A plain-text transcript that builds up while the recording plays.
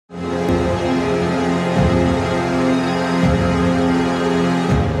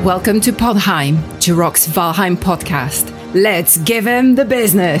Welcome to Podheim, Jirok's Valheim podcast. Let's give him the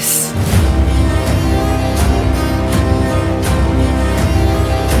business.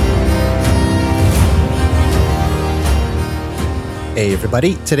 Hey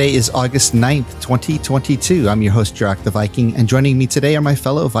everybody, today is August 9th, 2022. I'm your host, Jirok the Viking, and joining me today are my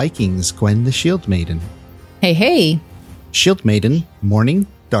fellow Vikings, Gwen the Shield Maiden. Hey, hey. Shield Maiden, Morning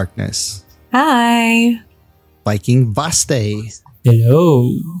Darkness. Hi. Viking Vaste.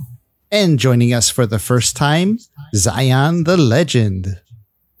 Hello. And joining us for the first time, Zion the Legend.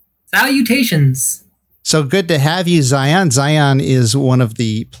 Salutations. So good to have you, Zion. Zion is one of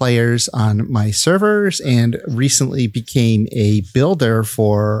the players on my servers and recently became a builder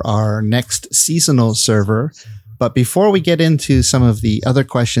for our next seasonal server. But before we get into some of the other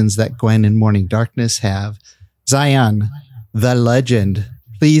questions that Gwen and Morning Darkness have, Zion, the Legend,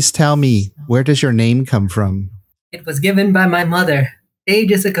 please tell me, where does your name come from? It was given by my mother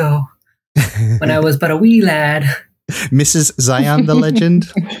ages ago when I was but a wee lad. Mrs. Zion the Legend?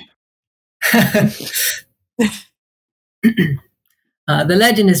 The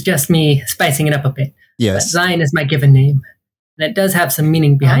Legend is just me spicing it up a bit. Yes. But Zion is my given name, and it does have some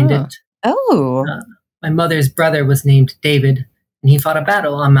meaning behind it. Oh. My mother's brother was named David, and he fought a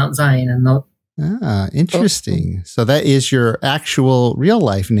battle on Mount Zion. And Interesting. So that is your actual real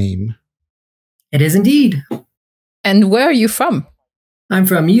life name. it is indeed. And where are you from? I'm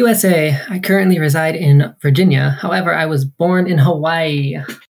from USA. I currently reside in Virginia. However, I was born in Hawaii.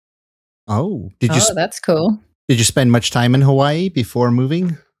 Oh, That's cool. did you spend much time in Hawaii before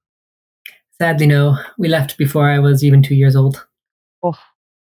moving? Sadly, no. We left before I was even 2 years old.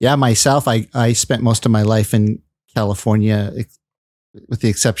 Yeah, myself, I spent most of my life in California, with the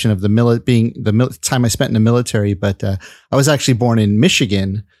exception of being the time I spent in the military. But I was actually born in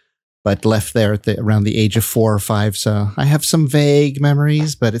Michigan, but left there around the age of 4 or 5. So I have some vague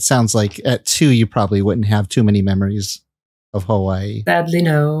memories, but it sounds like at 2, you probably wouldn't have too many memories of Hawaii. Sadly,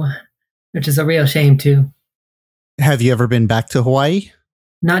 no. Which is a real shame, too. Have you ever been back to Hawaii?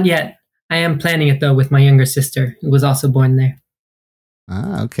 Not yet. I am planning it, though, with my younger sister, who was also born there.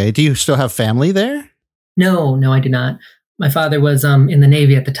 Ah, okay. Do you still have family there? No, I do not. My father was in the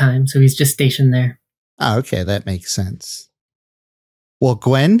Navy at the time, so he's just stationed there. Ah, okay. That makes sense. Well,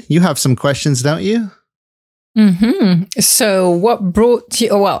 Gwen, you have some questions, don't you? Mm-hmm. So what brought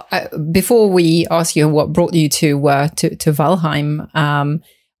you, before we ask you what brought you to Valheim,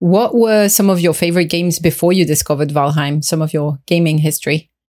 what were some of your favorite games before you discovered Valheim, some of your gaming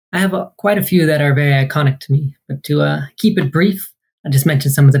history? I have quite a few that are very iconic to me, but to keep it brief, I'll just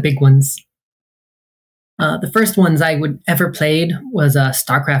mention some of the big ones. The first ones I would ever played was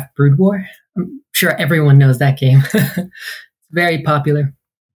StarCraft Brood War. I'm sure everyone knows that game. It's very popular.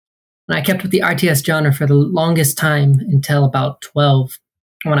 And I kept with the RTS genre for the longest time until about 12,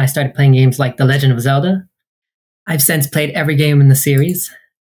 when I started playing games like The Legend of Zelda. I've since played every game in the series,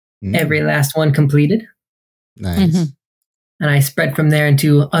 every last one completed. Nice. Mm-hmm. And I spread from there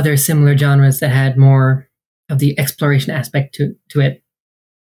into other similar genres that had more of the exploration aspect to it.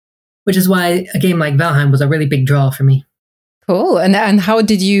 Which is why a game like Valheim was a really big draw for me. Cool. And how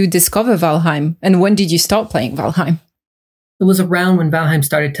did you discover Valheim? And when did you start playing Valheim? It was around when Valheim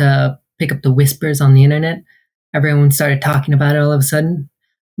started to pick up the whispers on the internet. Everyone started talking about it all of a sudden.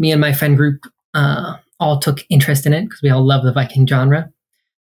 Me and my friend group all took interest in it because we all love the Viking genre.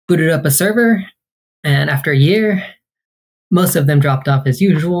 Booted up a server, and after a year, most of them dropped off as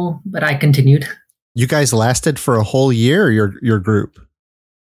usual, but I continued. You guys lasted for a whole year, your group?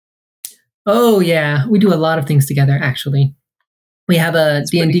 Oh, yeah. We do a lot of things together, actually. We have a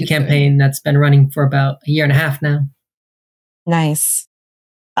D&D campaign that's been running for about a year and a half now. Nice.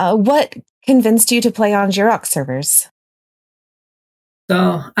 What convinced you to play on Jirok servers?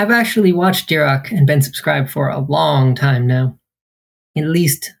 So I've actually watched Jirok and been subscribed for a long time now. At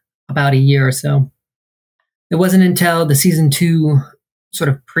least about a year or so. It wasn't until the Season 2 sort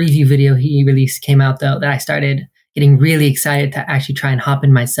of preview video he released came out, though, that I started getting really excited to actually try and hop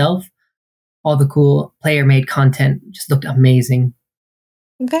in myself. All the cool player-made content just looked amazing.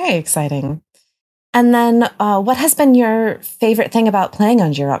 Very exciting. And then what has been your favorite thing about playing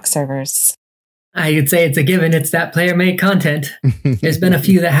on Jirok servers? I could say it's a given. It's that player-made content. There's been a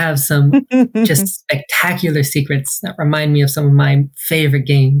few that have some just spectacular secrets that remind me of some of my favorite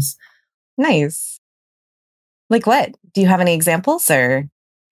games. Nice. Like what? Do you have any examples or?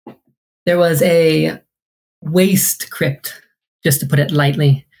 There was a waste crypt, just to put it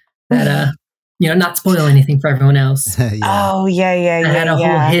lightly, that not spoil anything for everyone else. Yeah. Oh, yeah. It had a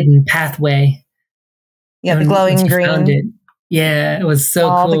whole hidden pathway. Yeah, the glowing green. Yeah, it was so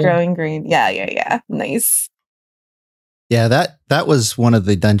all cool. The glowing green. Yeah. Nice. Yeah, that was one of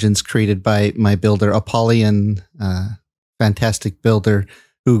the dungeons created by my builder, Apollyon, fantastic builder,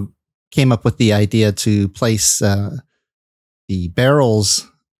 who came up with the idea to place the barrels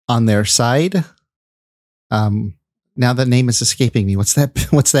on their side. Now the name is escaping me. What's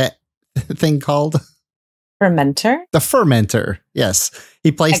that thing called? Fermenter? The fermenter. Yes.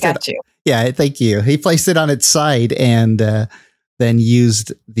 He placed I got you. Yeah, thank you. He placed it on its side and then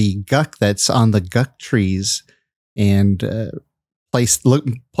used the guck that's on the guck trees and placed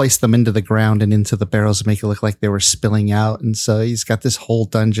them into the ground and into the barrels to make it look like they were spilling out. And so he's got this whole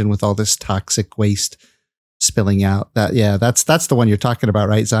dungeon with all this toxic waste spilling out. That's the one you're talking about,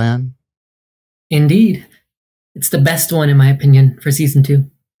 right, Zion? Indeed. It's the best one, in my opinion, for season 2.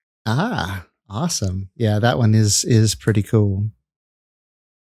 Ah, awesome. Yeah, that one is pretty cool.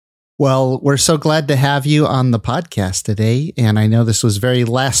 Well, we're so glad to have you on the podcast today. And I know this was very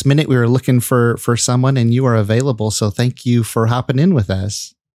last minute. We were looking for someone and you are available. So thank you for hopping in with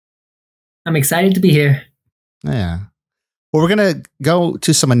us. I'm excited to be here. Yeah. Well, we're going to go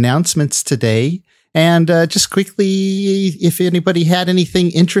to some announcements today. And just quickly, if anybody had anything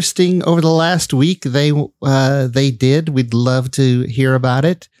interesting over the last week, they did. We'd love to hear about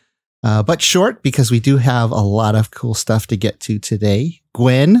it. But short, because we do have a lot of cool stuff to get to today.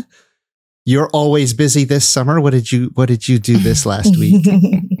 Gwen, you're always busy this summer. What did you do this last week?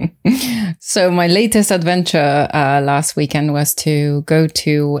 So my latest adventure last weekend was to go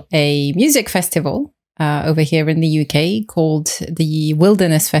to a music festival over here in the UK called the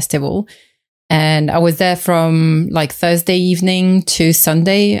Wilderness Festival. And I was there from like Thursday evening to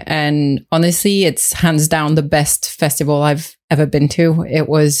Sunday. And honestly, it's hands down the best festival I've ever been to. It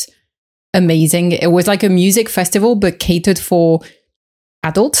was amazing. It was like a music festival, but catered for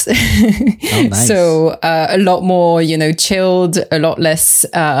adults. Oh, nice. So a lot more, chilled, a lot less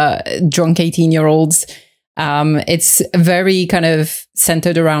drunk 18-year-olds. It's very kind of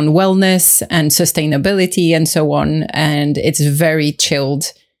centered around wellness and sustainability and so on. And it's very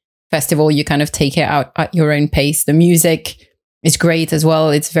chilled festival. You kind of take it out at your own pace. The music is great as well.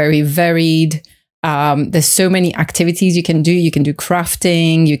 It's very varied. There's so many activities you can do. You can do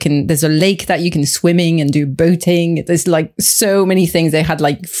crafting. There's a lake that you can swimming and do boating. There's like so many things. They had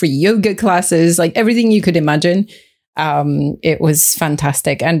like free yoga classes, like everything you could imagine. It was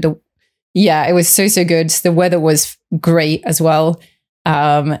fantastic. And it was so good. The weather was great as well.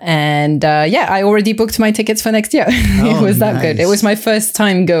 I already booked my tickets for next year. It was that good. It was my first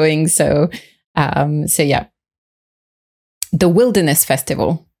time going. So yeah, the Wilderness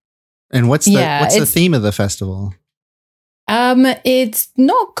Festival. And what's the theme of the festival? It's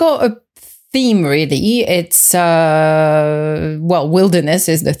not got a theme really. It's wilderness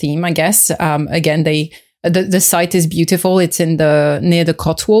is the theme, I guess. Again, the site is beautiful. It's near the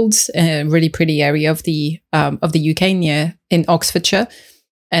Cotswolds, a really pretty area of the UK in Oxfordshire.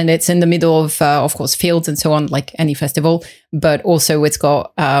 And it's in the middle of course, fields and so on, like any festival. But also it's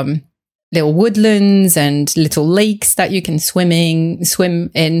got little woodlands and little lakes that you can swim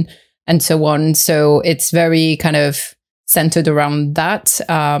in and so on. So it's very kind of centered around that.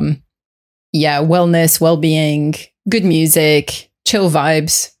 Wellness, well-being, good music, chill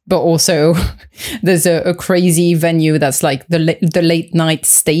vibes. But also there's a crazy venue that's like the late night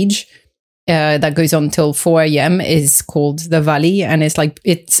stage that goes on till 4 a.m. is called the Valley. And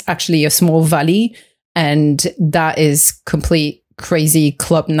it's actually a small valley. And that is complete crazy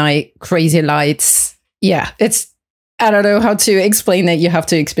club night, crazy lights. Yeah, I don't know how to explain it. You have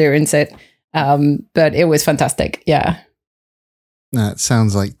to experience it. But it was fantastic. Yeah. That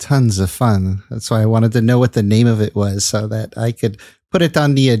sounds like tons of fun. That's why I wanted to know what the name of it was so that I could put it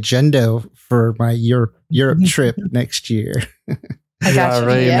on the agenda for my Europe trip next year. You are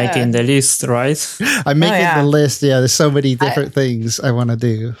already making the list, right? I'm making the list. Yeah, there's so many different things I want to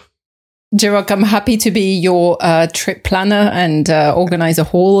do. Jirok, I'm happy to be your trip planner and organize a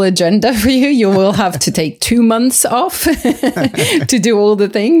whole agenda for you. You will have to take 2 months off to do all the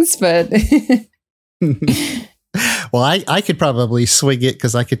things, but... Well, I could probably swing it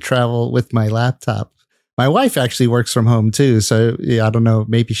because I could travel with my laptop. My wife actually works from home too, so yeah, I don't know.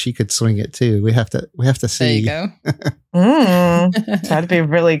 Maybe she could swing it too. We have to see. There you go. That'd be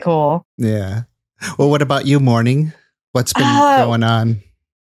really cool. Yeah. Well, what about you, Morning? What's been going on?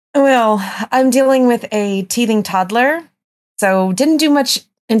 Well, I'm dealing with a teething toddler, so didn't do much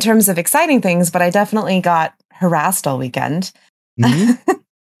in terms of exciting things, but I definitely got harassed all weekend. Mm-hmm.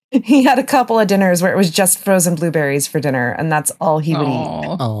 He had a couple of dinners where it was just frozen blueberries for dinner, and that's all he would eat.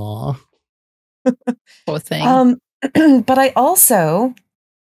 Aww. Poor thing. But I also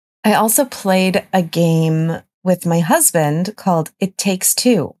played a game with my husband called It Takes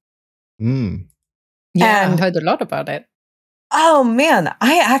Two. Mm. Yeah, I heard a lot about it. Oh man,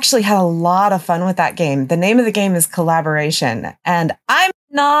 I actually had a lot of fun with that game. The name of the game is Collaboration, and I'm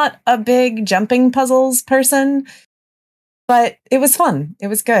not a big jumping puzzles person, but it was fun. It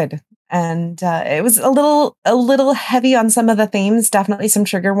was good. And it was a little heavy on some of the themes. Definitely some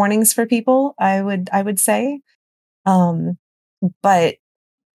trigger warnings for people, I would say. But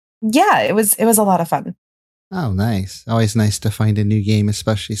yeah, it was a lot of fun. Oh, nice. Always nice to find a new game,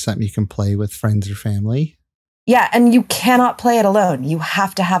 especially something you can play with friends or family. Yeah, and you cannot play it alone. You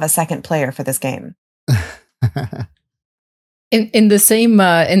have to have a second player for this game. In the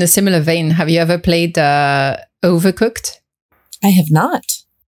similar vein, have you ever played Overcooked? I have not.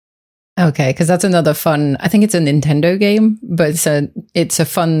 Okay, because that's another fun. I think it's a Nintendo game, but it's a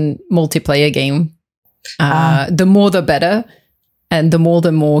fun multiplayer game. The more the better, and the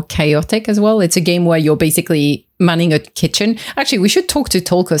more chaotic as well. It's a game where you're basically manning a kitchen. Actually, we should talk to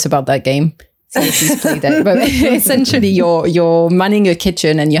Tolkos about that game. Since he's played it, but essentially you're manning a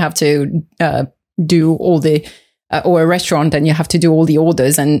kitchen and you have to do all the or a restaurant and you have to do all the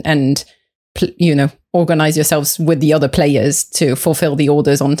orders and organize yourselves with the other players to fulfill the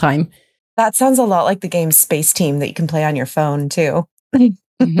orders on time. That sounds a lot like the game Space Team that you can play on your phone too.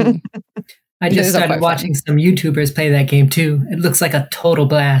 Mm-hmm. I just started watching some YouTubers play that game too. It looks like a total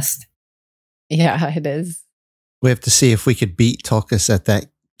blast. Yeah, it is. We have to see if we could beat Tolkos at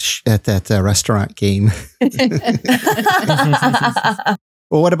that restaurant game.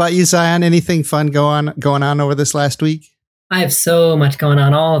 Well, what about you, Zion? Anything fun going on over this last week? I have so much going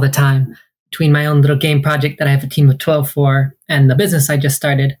on all the time. Between my own little game project that I have a team of 12 for and the business I just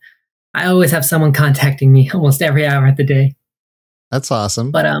started, I always have someone contacting me almost every hour of the day. That's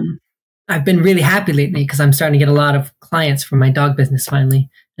awesome. But I've been really happy lately because I'm starting to get a lot of clients from my dog business finally,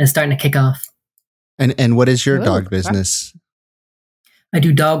 and it's starting to kick off. And what is your dog business? I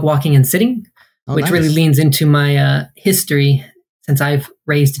do dog walking and sitting, which really leans into my history since I've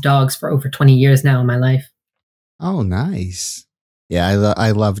raised dogs for over 20 years now in my life. Oh, nice. Yeah,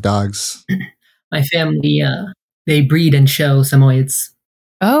 I love dogs. My family, they breed and show Samoyeds.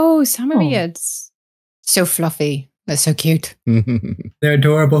 Oh, Samoyeds. So fluffy. They're so cute. They're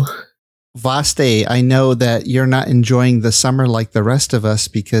adorable. Vaste, I know that you're not enjoying the summer like the rest of us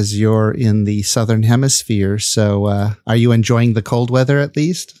because you're in the southern hemisphere. So are you enjoying the cold weather at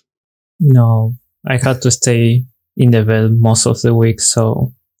least? No, I had to stay in the bed most of the week,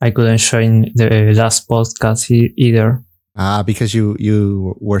 so I couldn't join the last podcast either. Because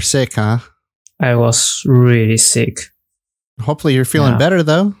you were sick, huh? I was really sick. Hopefully you're feeling better,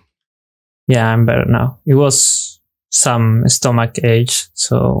 though. Yeah, I'm better now. It was some stomach ache,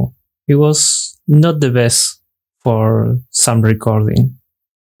 so it was not the best for some recording.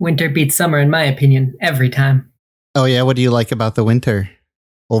 Winter beats summer, in my opinion, every time. Oh, yeah? What do you like about the winter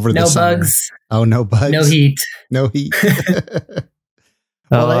over the summer? No bugs. Oh, no bugs? No heat. No heat.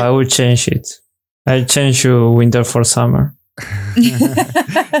 Well, I would change it. I'll change you winter for summer.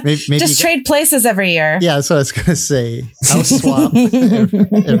 maybe just trade places every year. Yeah, that's what I was going to say. I'll swap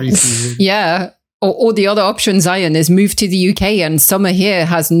every season. Yeah. Or the other option, Zion, is move to the UK and summer here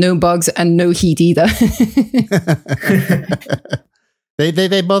has no bugs and no heat either.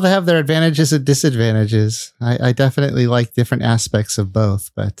 They both have their advantages and disadvantages. I definitely like different aspects of both,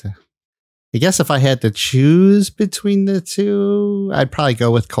 but I guess if I had to choose between the two, I'd probably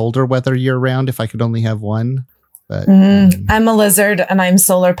go with colder weather year round if I could only have one. But I'm a lizard and I'm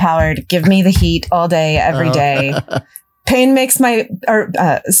solar powered. Give me the heat all day, every day.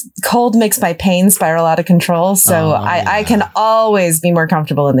 Cold makes my pain spiral out of control. So I can always be more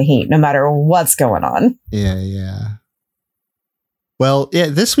comfortable in the heat, no matter what's going on. Yeah. Well, yeah,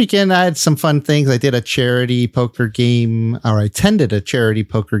 this weekend I had some fun things. I did a charity poker game, or I attended a charity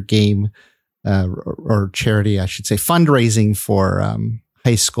poker game, or charity, I should say, fundraising for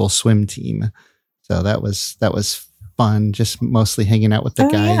high school swim team. So that was fun. Just mostly hanging out with the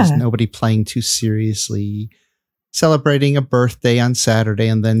guys. Yeah. Nobody playing too seriously. Celebrating a birthday on Saturday,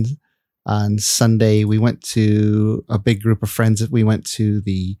 and then on Sunday we went to a big group of friends. We went to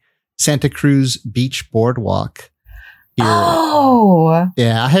the Santa Cruz Beach Boardwalk. Here. Oh,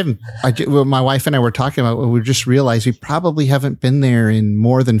 yeah. My wife and I were talking about. We just realized we probably haven't been there in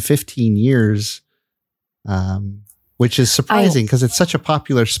more than 15 years, which is surprising because it's such a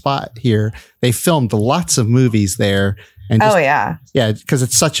popular spot here. They filmed lots of movies there. And yeah, because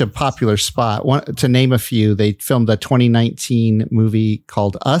it's such a popular spot. To name a few, they filmed a 2019 movie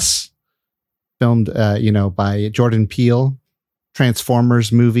called Us, filmed by Jordan Peele.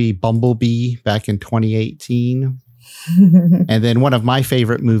 Transformers movie Bumblebee back in 2018. And then one of my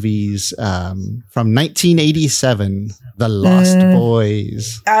favorite movies from 1987, The Lost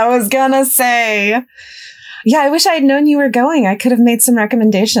Boys. I was gonna say, Yeah, I wish I had known you were going. I could have made some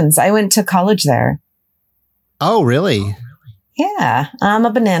recommendations. I went to college there. Oh, really? Yeah, I'm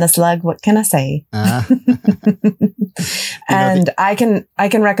a banana slug. What can I say? And I can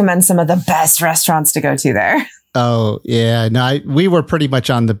recommend some of the best restaurants to go to there. Oh, yeah. No, we were pretty much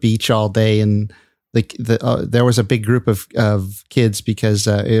on the beach all day, and there was a big group of kids because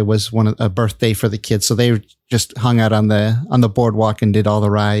it was a birthday for the kids, so they just hung out on the boardwalk and did all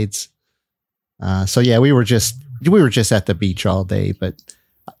the rides. So yeah, we were just at the beach all day, but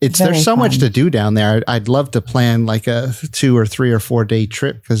there's so much to do down there. I'd love to plan like a 2 or 3 or 4 day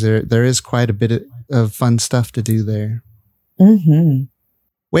trip because there is quite a bit of fun stuff to do there. Mm-hmm.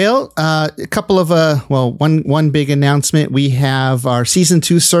 Well, a couple of one big announcement. We have our season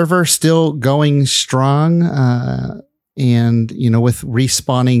 2 server still going strong, and with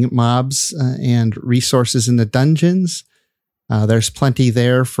respawning mobs and resources in the dungeons. There's plenty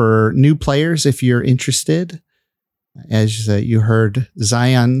there for new players if you're interested. As you heard,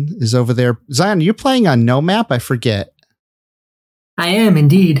 Zion is over there. Zion, you're playing on no map? I forget. I am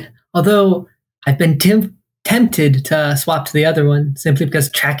indeed. Although I've been tempted to swap to the other one simply because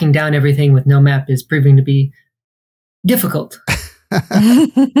tracking down everything with no map is proving to be difficult.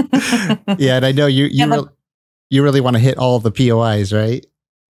 Yeah, and I know you really want to hit all the POIs, right?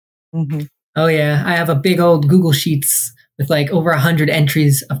 Mm-hmm. Oh yeah, I have a big old Google Sheets with like over 100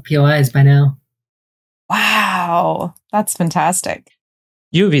 entries of POIs by now. Wow, that's fantastic.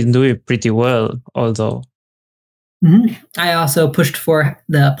 You've been doing pretty well, although. Mm-hmm. I also pushed for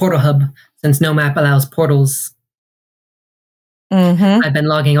the portal hub since no map allows portals. Mm-hmm. I've been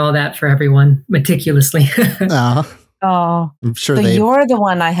logging all that for everyone meticulously. Oh, I'm sure so you're the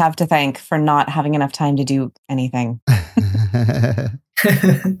one I have to thank for not having enough time to do anything.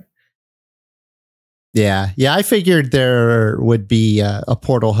 Yeah. I figured there would be a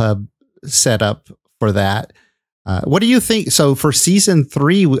portal hub set up for that. What do you think? So for season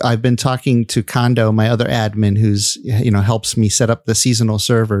 3, I've been talking to Kondo, my other admin, who's helps me set up the seasonal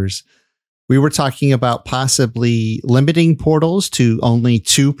servers. We were talking about possibly limiting portals to only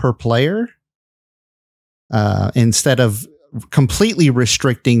 2 per player, instead of completely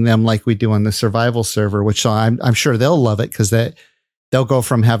restricting them like we do on the survival server, which I'm sure they'll love it because they'll go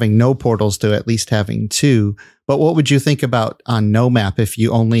from having no portals to at least having 2. But what would you think about on no map if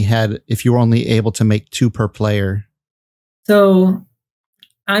you were only able to make 2 per player? So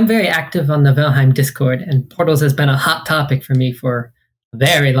I'm very active on the Valheim Discord, and portals has been a hot topic for me for a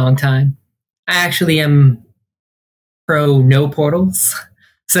very long time. I actually am pro no portals.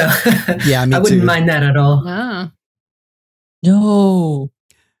 So yeah, me I wouldn't too. mind that at all. Ah. No.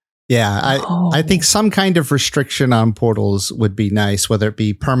 Yeah, I think some kind of restriction on portals would be nice, whether it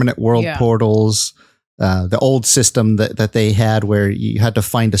be permanent world portals, the old system that they had where you had to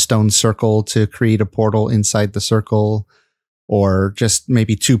find a stone circle to create a portal inside the circle, or just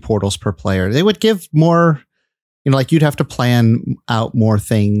maybe 2 portals per player. They would give more, like you'd have to plan out more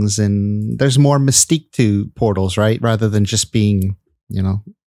things, and there's more mystique to portals, right? Rather than just being,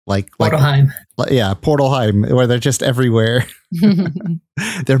 like Portalheim. Portalheim, where they're just everywhere.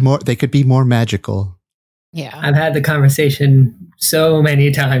 They could be more magical. Yeah. I've had the conversation so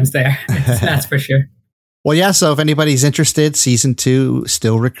many times there. That's for sure. Well, yeah. So if anybody's interested, season 2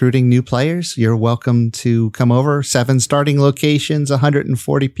 still recruiting new players. You're welcome to come over. 7 starting locations,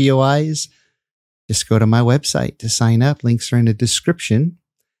 140 POIs. Just go to my website to sign up. Links are in the description.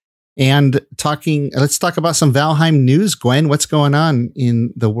 And let's talk about some Valheim news. Gwen, what's going on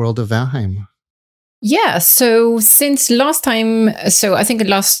in the world of Valheim? Yeah, so since last time, I think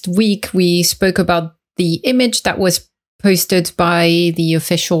last week we spoke about the image that was posted by the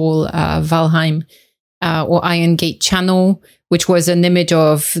official Valheim or Iron Gate channel, which was an image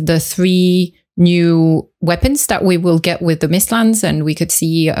of the 3 new weapons that we will get with the Mistlands, and we could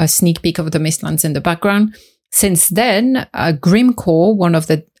see a sneak peek of the Mistlands in the background. Since then, Grimcore, one of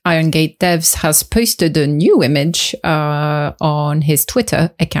the Iron Gate devs, has posted a new image on his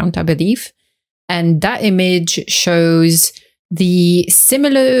Twitter account, I believe. And that image shows the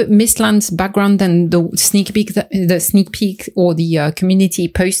similar Mistlands background than the sneak peek or the community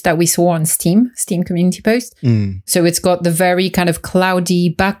post that we saw on Steam community post. So it's got the very kind of cloudy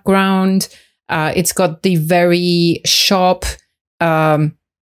background. It's got the very sharp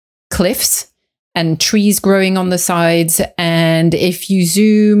cliffs and trees growing on the sides. And if you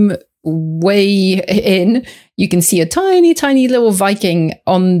zoom way in, you can see a tiny, tiny little Viking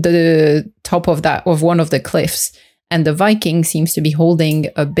on the top of one of the cliffs. And the Viking seems to be holding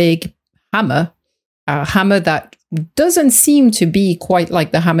a big hammer, a hammer that doesn't seem to be quite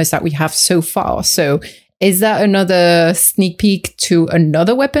like the hammers that we have so far. So is that another sneak peek to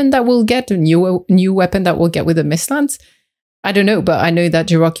another weapon that we'll get, a new weapon that we'll get with the Mistlands? I don't know, but I know that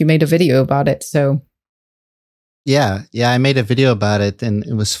Jirok, you made a video about it, so. Yeah, I made a video about it, and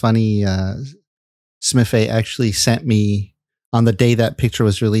it was funny. Smithy actually sent me, on the day that picture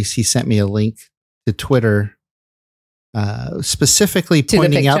was released, he sent me a link to Twitter, specifically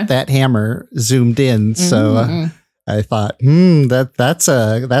pointing out that hammer zoomed in. So I thought, that's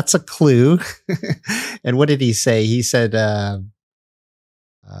a clue. And what did he say? He said,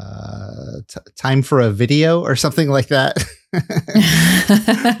 time for a video or something like that.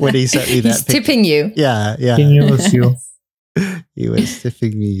 When he sent me that He's tipping you. Yeah. He knows you. He was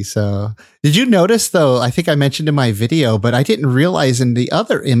tipping me. So did you notice, though, I think I mentioned in my video, but I didn't realize in the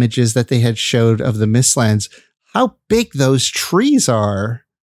other images that they had showed of the Mistlands how big those trees are.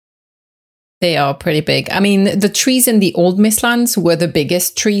 They are pretty big. I mean, the trees in the old Mistlands were the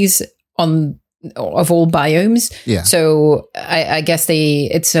biggest trees of all biomes. Yeah. So I guess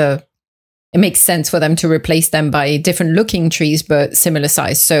it makes sense for them to replace them by different looking trees, but similar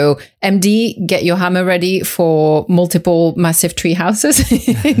size. So MD, get your hammer ready for multiple massive tree houses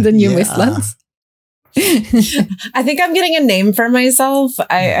in the new Mistlands. I think I'm getting a name for myself.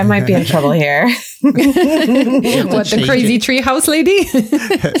 I might be in trouble here. What, the crazy tree house lady?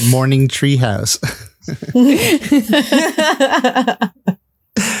 Morning tree house.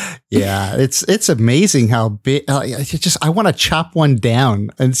 Yeah, it's amazing how big. I want to chop one down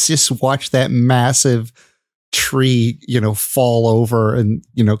and just watch that massive tree, fall over and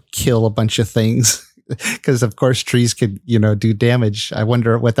kill a bunch of things. Because of course trees could do damage. I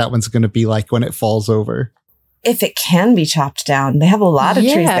wonder what that one's going to be like when it falls over. If it can be chopped down, they have a lot of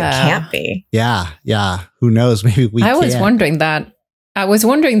trees that can't be. Yeah. Who knows? Maybe we. I was wondering that.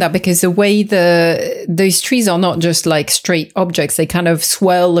 Because the way those trees are not just like straight objects, they kind of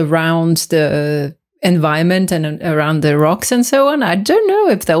swirl around the environment and around the rocks and so on. I don't know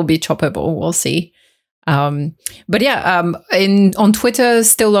if they'll be choppable. We'll see. But yeah, on Twitter,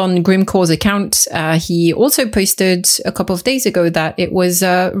 still on Grimcore's account, he also posted a couple of days ago that it was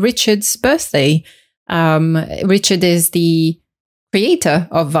Richard's birthday. Richard is the creator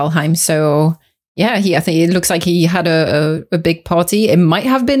of Valheim, so. Yeah, I think it looks like he had a big party. It might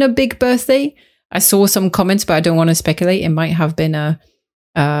have been a big birthday. I saw some comments, but I don't want to speculate. It might have been a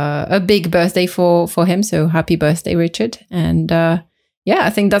big birthday for him. So happy birthday, Richard. And I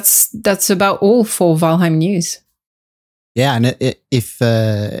think that's about all for Valheim news. Yeah, and if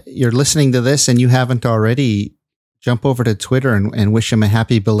you're listening to this and you haven't already, jump over to Twitter and wish him a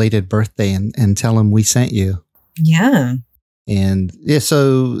happy belated birthday and tell him we sent you. Yeah. And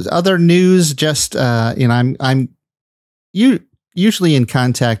so other news, just I'm usually in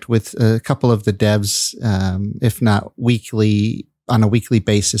contact with a couple of the devs, if not weekly, on a weekly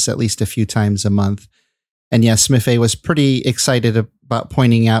basis, at least a few times a month. And yes, Smithy was pretty excited about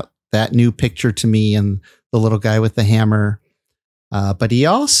pointing out that new picture to me and the little guy with the hammer. But he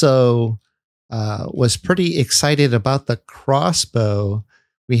also was pretty excited about the crossbow.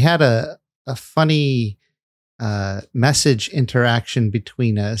 We had a funny message interaction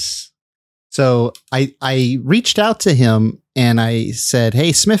between us. So I reached out to him and I said,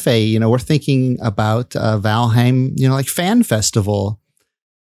 "Hey, Smithy, we're thinking about Valheim, like fan festival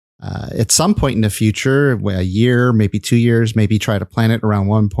at some point in the future, a year, maybe 2 years, maybe try to plan it around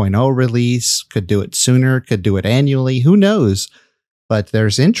 1.0 release. Could do it sooner, could do it annually. Who knows? But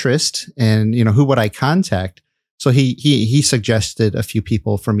there's interest, and who would I contact?" So he suggested a few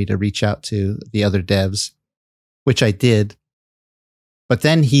people for me to reach out to, the other devs, which I did. But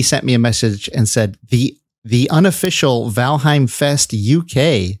then he sent me a message and said, the unofficial Valheim Fest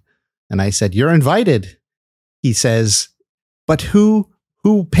UK. And I said, "You're invited." He says, "But who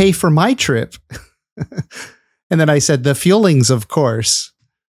pay for my trip?" And then I said, "The Fuelings, of course."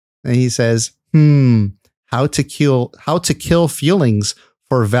 And he says, how to kill Fuelings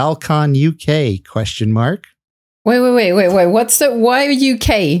for ValCon UK, question mark. Wait. Why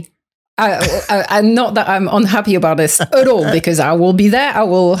UK? I'm not that I'm unhappy about this at all, because I will be there. I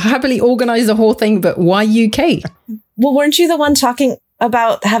will happily organize the whole thing, but why UK? Well, weren't you the one talking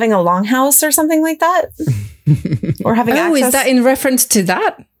about having a longhouse or something like that? Or having access? Is that in reference to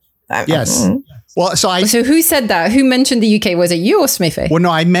that? Yes. Well, so who said that? Who mentioned the UK? Was it you or Smithy? Well,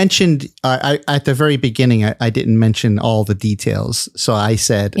 no, I mentioned at the very beginning, I didn't mention all the details. So I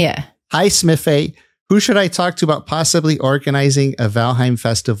said, "Hi, Smithy. Who should I talk to about possibly organizing a Valheim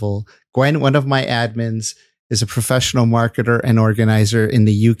festival? Gwen, one of my admins, is a professional marketer and organizer in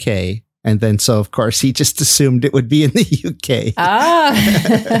the UK." And then, so of course, he just assumed it would be in the UK.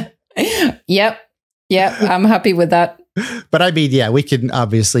 Yep. I'm happy with that. But I mean, yeah, we can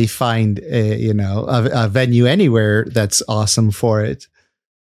obviously find a venue anywhere that's awesome for it.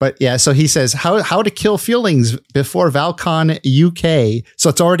 But yeah, so he says how to kill feelings before ValCon UK. So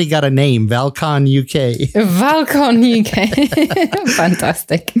it's already got a name, ValCon UK. ValCon UK.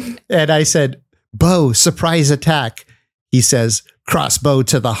 Fantastic. And I said, bow, surprise attack. He says, crossbow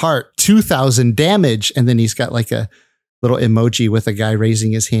to the heart, 2,000 damage. And then he's got like a little emoji with a guy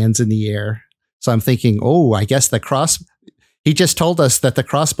raising his hands in the air. So I'm thinking, I guess he just told us that the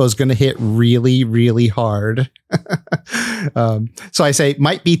crossbow is going to hit really, really hard. So I say,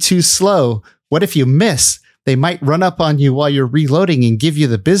 might be too slow. What if you miss? They might run up on you while you're reloading and give you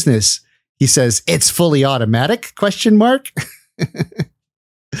the business. He says, it's fully automatic? ?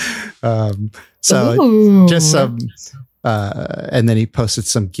 So just some, and then he posted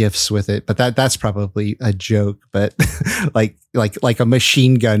some GIFs with it, but that's probably a joke, but like a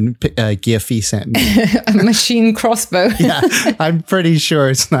machine gun GIF he sent me. A machine crossbow. Yeah, I'm pretty sure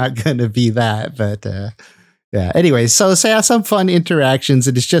it's not going to be that, but yeah. Anyway, so some fun interactions,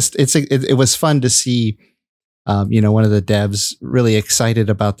 and it was fun to see, one of the devs really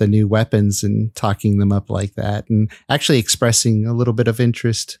excited about the new weapons and talking them up like that, and actually expressing a little bit of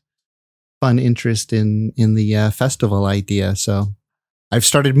fun interest in the festival idea. So I've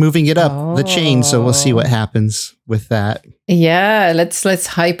started moving it up the chain, so we'll see what happens with that. Yeah, let's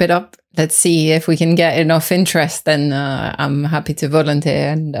hype it up. Let's see if we can get enough interest. Then I'm happy to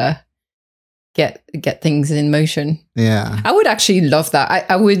volunteer and get things in motion. Yeah, I would actually love that.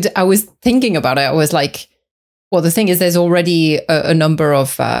 I was thinking about it. I was like, well, the thing is, there's already a number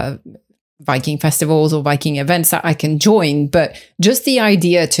of Viking festivals or Viking events that I can join, but just the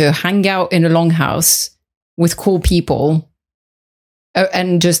idea to hang out in a longhouse with cool people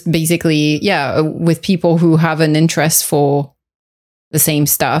and just basically, with people who have an interest for the same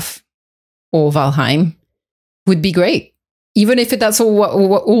stuff or Valheim would be great. Even if that's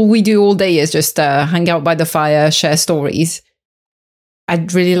all we do all day is just hang out by the fire, share stories.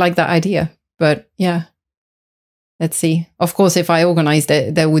 I'd really like that idea, but yeah. Let's see. Of course, if I organized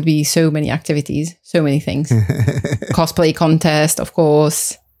it, there would be so many activities, so many things. Cosplay contest, of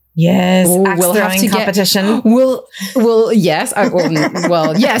course. Yes, axe throwing competition. Yes. Yes,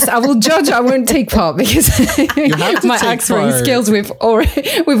 I will judge. I won't take part because my axe throwing skills. We've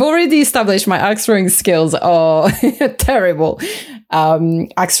already established my axe throwing skills are terrible.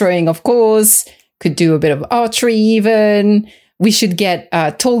 Axe throwing, of course, could do a bit of archery even. We should get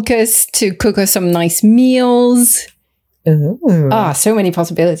Tolkas to cook us some nice meals. Ooh. So many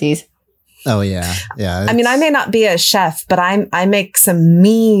possibilities. Oh, yeah. Yeah. I mean, I may not be a chef, but I make some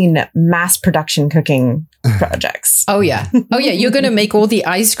mean mass production cooking projects. Oh, yeah. You're going to make all the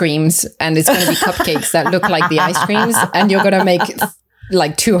ice creams, and it's going to be cupcakes that look like the ice creams, and you're going to make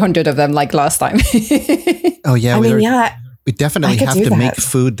like 200 of them like last time. Oh, yeah. We definitely have to make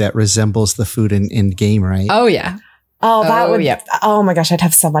food that resembles the food in game, right? Oh, yeah. Oh my gosh, I'd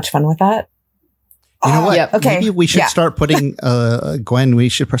have so much fun with that. You know what? Yep. Okay. Maybe we should start putting, Gwen, we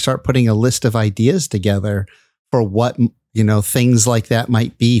should start putting a list of ideas together for what, things like that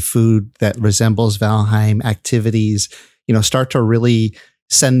might be. Food that resembles Valheim, activities, start to really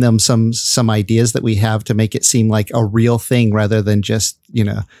send them some ideas that we have to make it seem like a real thing rather than just,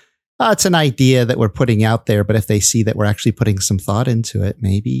 it's an idea that we're putting out there. But if they see that we're actually putting some thought into it,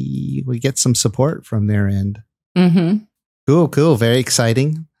 maybe we get some support from their end. Mm-hmm. Cool. Very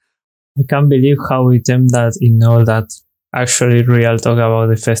exciting. I can't believe how we term that in all that actually real talk about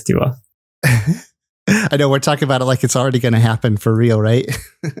the festival. I know we're talking about it like it's already going to happen for real, right?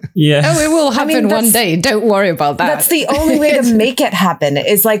 Yeah. Oh, it will happen one day. Don't worry about that. That's the only way to make it happen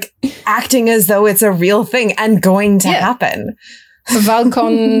is like acting as though it's a real thing and going to happen.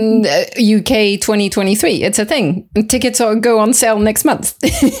 ValCon UK 2023. It's a thing. Tickets go on sale next month.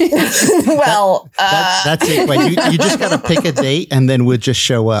 Well, that's it. Wait, you just got to pick a date and then we'll just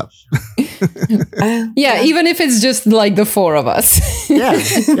show up. Even if it's just like the four of us. Yeah.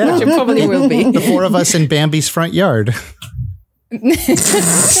 Which it probably will be. The four of us in Bambi's front yard.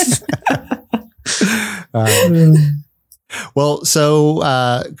 Well, so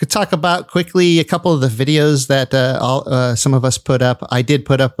could talk about quickly a couple of the videos that some of us put up. I did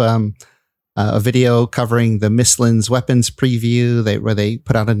put up a video covering the Mistlands weapons preview, where they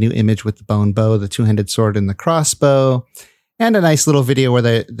put out a new image with the bone bow, the two-handed sword, and the crossbow, and a nice little video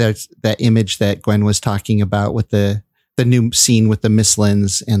where there's that image that Gwen was talking about with the new scene with the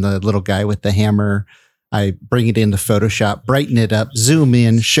Mistlands and the little guy with the hammer. I bring it into Photoshop, brighten it up, zoom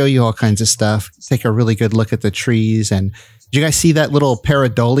in, show you all kinds of stuff, take a really good look at the trees. And did you guys see that little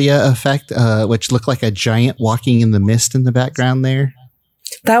pareidolia effect, which looked like a giant walking in the mist in the background there?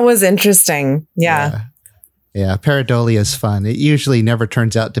 That was interesting. Yeah. Yeah, pareidolia is fun. It usually never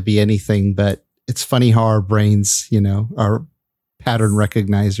turns out to be anything, but it's funny how our brains, are pattern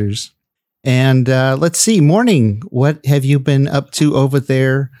recognizers. And let's see, Morning, what have you been up to over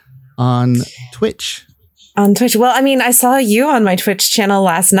there on Twitch? On Twitch. Well, I mean, I saw you on my Twitch channel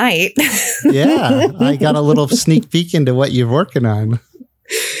last night. Yeah, I got a little sneak peek into what you're working on.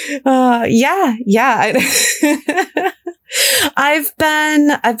 Yeah. I've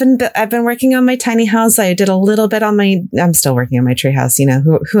been working on my tiny house. I did a little bit I'm still working on my tree house.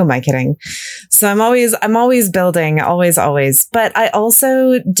 Who am I kidding? So I'm always building, always. But I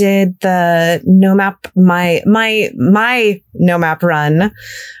also did the NoMap, my NoMap run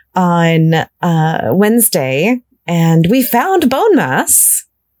on Wednesday, and we found bone mass.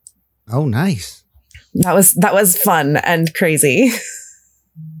 Oh, nice. That was fun and crazy.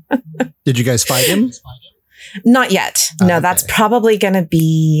 Did you guys fight him? Not yet. No, Okay. That's probably going to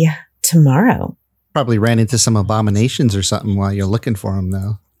be tomorrow. Probably ran into some abominations or something while you're looking for him,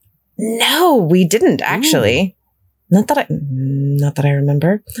 though. No, we didn't actually. Not that I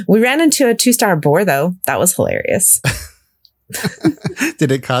remember. We ran into a 2-star boar though. That was hilarious.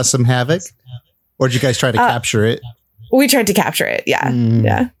 Did it cause some havoc? Or did you guys try to capture it? We tried to capture it. Yeah.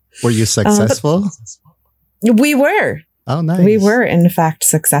 Yeah. Were you successful? We were. Oh, nice. We were, in fact,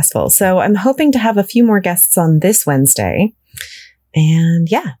 successful. So I'm hoping to have a few more guests on this Wednesday. And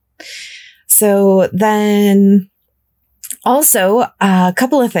yeah. So then also a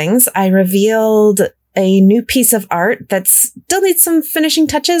couple of things. I revealed a new piece of art that still needs some finishing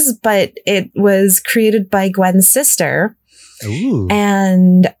touches, but it was created by Gwen's sister. Ooh.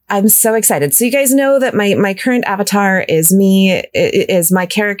 And I'm so excited. So you guys know that my current avatar is me, is my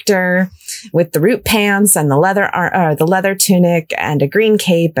character with the root pants and the leather tunic and a green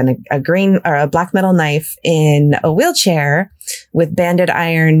cape and a green or a black metal knife in a wheelchair with banded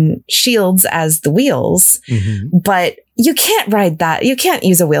iron shields as the wheels. Mm-hmm. But you can't ride that. You can't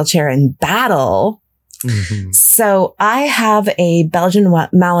use a wheelchair in battle. Mm-hmm. So I have a Belgian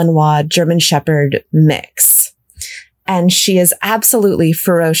Malinois German Shepherd mix. And she is absolutely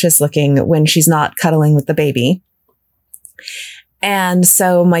ferocious looking when she's not cuddling with the baby. And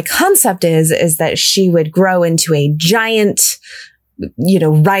so my concept is that she would grow into a giant,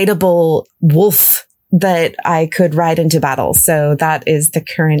 rideable wolf that I could ride into battle. So that is the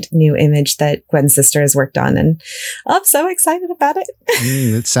current new image that Gwen's sister has worked on. And I'm so excited about it.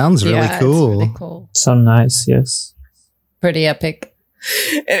 It sounds really cool. It's really cool. So nice, yes. Pretty epic.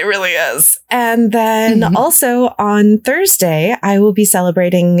 It really is. And then also on Thursday, I will be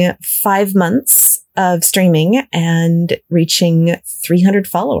celebrating 5 months of streaming and reaching 300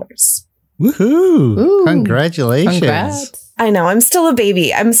 followers. Woohoo! Ooh, Congratulations. Congrats. I know, I'm still a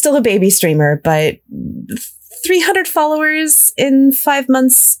baby. I'm still a baby streamer, but 300 followers in 5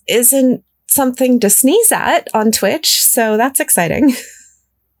 months isn't something to sneeze at on Twitch. So that's exciting.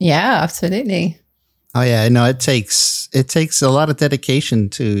 Yeah, absolutely. Oh yeah, no, it takes a lot of dedication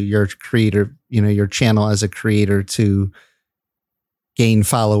to your creator, your channel as a creator to gain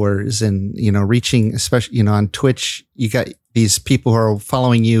followers and, reaching, especially, on Twitch, you got these people who are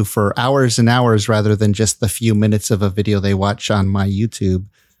following you for hours and hours rather than just the few minutes of a video they watch on my YouTube.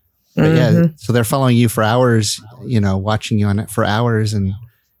 But yeah, so they're following you for hours, watching you on it for hours, and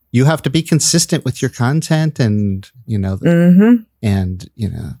you have to be consistent with your content and, and,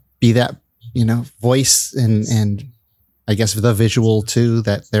 be that, voice and I guess the visual too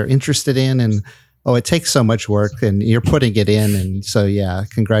that they're interested in. And it takes so much work and you're putting it in. And so, yeah,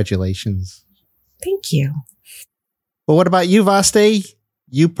 congratulations. Thank you. Well, what about you, Vaste?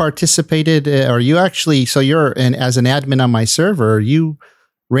 You participated or you actually, so as an admin on my server, you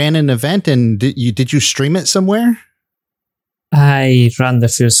ran an event and did you stream it somewhere? I ran the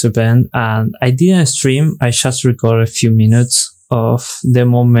first event and I didn't stream. I just recorded a few minutes of the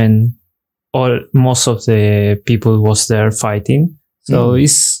moment most of the people was there fighting. So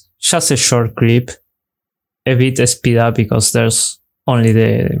it's just a short clip, a bit speed up because there's only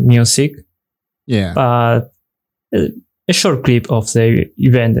the music. Yeah. But a short clip of the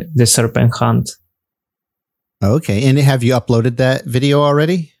event, the Serpent Hunt. Okay. And have you uploaded that video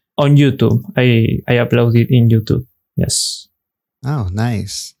already? On YouTube. I uploaded in YouTube. Yes. Oh,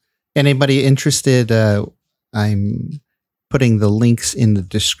 nice. Anybody interested? I'm putting the links in the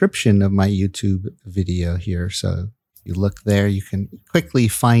description of my YouTube video here. So if you look there, you can quickly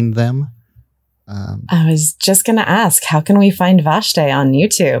find them. I was just going to ask, how can we find Vashte on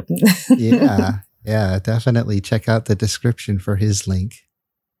YouTube? Yeah, definitely check out the description for his link.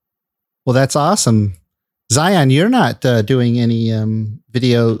 Well, that's awesome. Zion, you're not doing any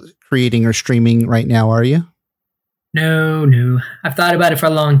video creating or streaming right now, are you? No. I've thought about it for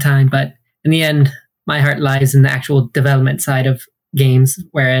a long time, but in the end, my heart lies in the actual development side of games,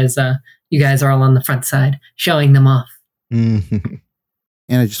 whereas you guys are all on the front side, showing them off. Mm-hmm.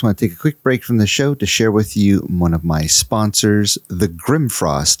 And I just want to take a quick break from the show to share with you one of my sponsors, the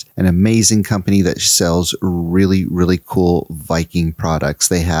Grimfrost, an amazing company that sells really, really cool Viking products.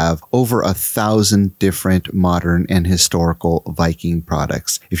 They have over 1,000 different modern and historical Viking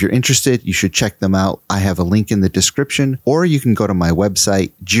products. If you're interested, you should check them out. I have a link in the description, or you can go to my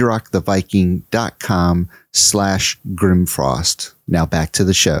website, girocktheviking.com/Grimfrost. Now back to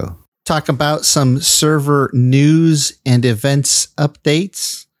the show. Talk about some server news and events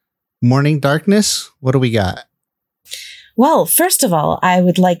updates. Morning Darkness, what do we got? Well, first of all, I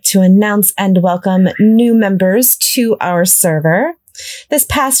would like to announce and welcome new members to our server. This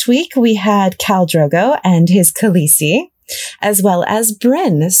past week, we had Khal Drogo and his Khaleesi, as well as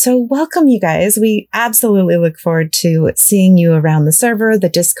Bryn. So welcome, you guys. We absolutely look forward to seeing you around the server, the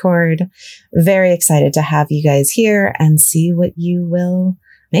Discord. Very excited to have you guys here and see what you will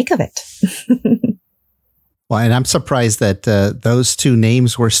make of it. Well, and I'm surprised that those two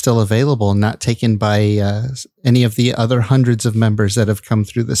names were still available, not taken by any of the other hundreds of members that have come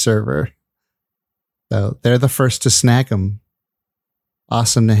through the server. So they're the first to snag them.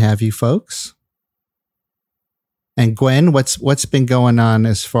 Awesome to have you folks. And Gwen, what's been going on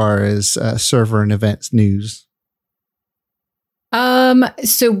as far as server and events news?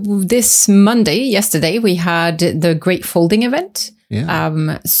 So this yesterday, we had the Great Folding event.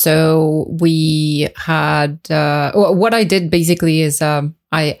 Yeah. So we had, what I did basically is,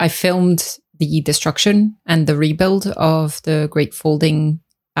 I filmed the destruction and the rebuild of the Great Folding,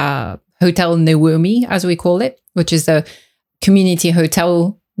 Hotel Naomi, as we call it, which is the community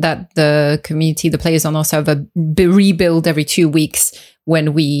hotel that the players on our server rebuild every 2 weeks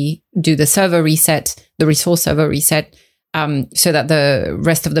when we do the server reset, the resource server reset, so that the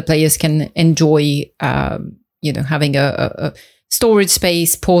rest of the players can enjoy, having a storage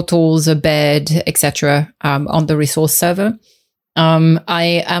space, portals, a bed, etc. On the resource server.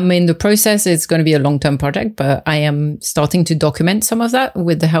 I am in the process. It's going to be a long-term project, but I am starting to document some of that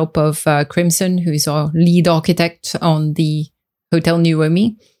with the help of Crimson, who's our lead architect on the Hotel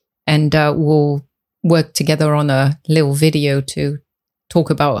Naomi, and we'll work together on a little video to talk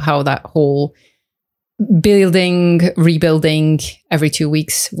about how that whole rebuilding every 2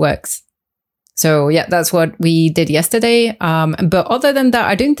 weeks works. So yeah, that's what we did yesterday. But other than that,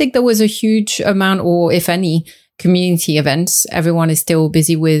 I don't think there was a huge amount, or if any, community events. Everyone is still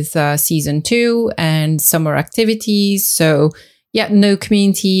busy with season 2 and summer activities. So yeah, no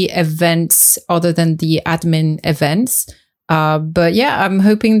community events other than the admin events. But yeah, I'm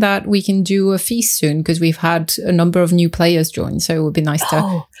hoping that we can do a feast soon because we've had a number of new players join. So it would be nice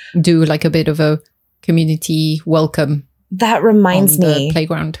to do like a bit of a community welcome. That reminds me, the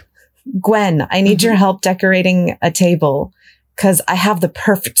playground. Gwen, I need your help decorating a table because I have the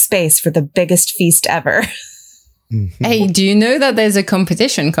perfect space for the biggest feast ever. Hey, do you know that there's a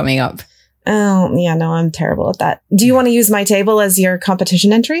competition coming up? Oh, yeah, no, I'm terrible at that. Do you want to use my table as your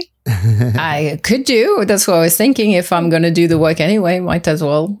competition entry? I could do. That's what I was thinking. If I'm going to do the work anyway, might as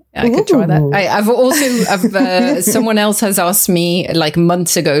well. I could try that. I've someone else has asked me like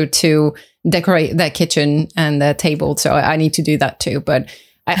months ago to decorate their kitchen and their table. So I need to do that too. But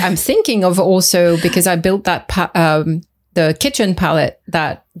I'm thinking of also, because I built that the kitchen palette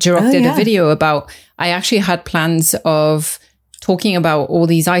that Jirok did a video about. I actually had plans of talking about all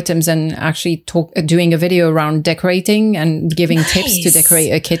these items and actually doing a video around decorating and giving tips to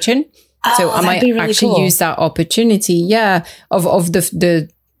decorate a kitchen. So I might really actually use that opportunity, of the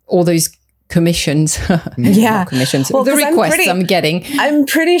all those commissions. Commissions. Well, the requests I'm getting. I'm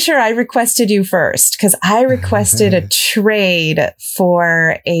pretty sure I requested you first because I requested a trade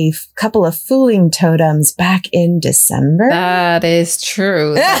for a couple of fooling totems back in December. That is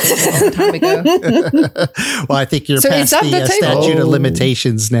true. That was a long time ago. Well, I think you're past the statute of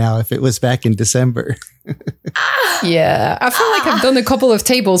limitations now if it was back in December. Yeah, I feel like I've done a couple of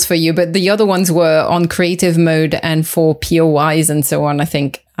tables for you, but the other ones were on creative mode and for POIs and so on, I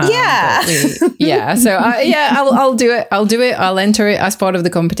think. So I'll do it. I'll enter it as part of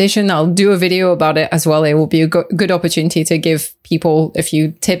the competition. I'll do a video about it as well. It will be a good opportunity to give people a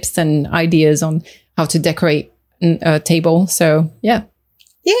few tips and ideas on how to decorate a table. So yeah.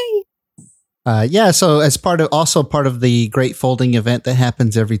 Yay. So as part of the Great Folding event that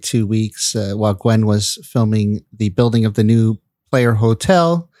happens every 2 weeks, while Gwen was filming the building of the new player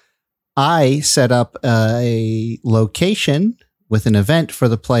hotel, I set up a location with an event for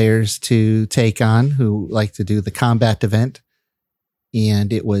the players to take on who like to do the combat event.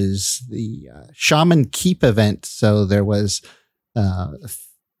 And it was the Shaman Keep event. So there was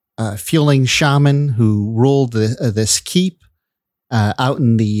fueling shaman who ruled this keep out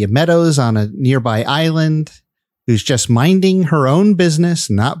in the meadows on a nearby island, who's just minding her own business,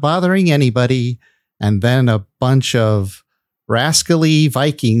 not bothering anybody. And then a bunch of rascally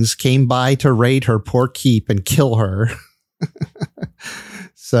Vikings came by to raid her poor keep and kill her.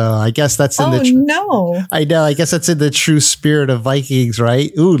 So I guess that's in no. I know. I guess that's in the true spirit of Vikings,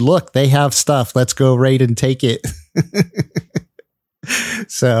 right? Ooh, look, they have stuff. Let's go raid and take it.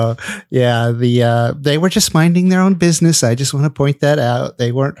 So yeah, they were just minding their own business. I just want to point that out.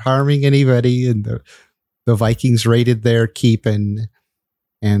 They weren't harming anybody, and the Vikings raided their keep and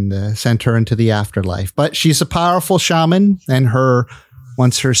sent her into the afterlife. But she's a powerful shaman, and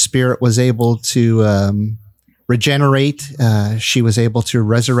once her spirit was able to regenerate, she was able to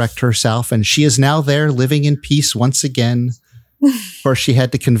resurrect herself, and she is now there living in peace once again. Of course, she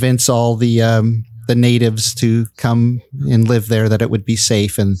had to convince all the natives to come and live there, that it would be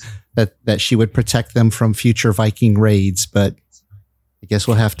safe and that she would protect them from future Viking raids. But I guess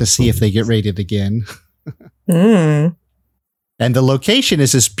we'll have to see if they get raided again. And the location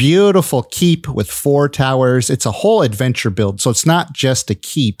is this beautiful keep with 4 towers. It's a whole adventure build. So it's not just a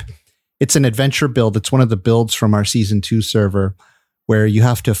keep. It's an adventure build. It's one of the builds from our Season 2 server where you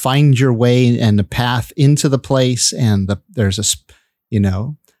have to find your way and the path into the place. And there's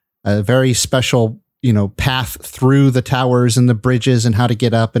a very special, path through the towers and the bridges and how to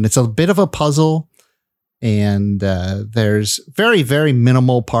get up. And it's a bit of a puzzle. And there's very, very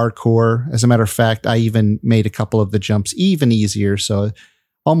minimal parkour. As a matter of fact, I even made a couple of the jumps even easier. So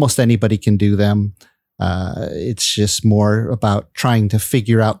almost anybody can do them. It's just more about trying to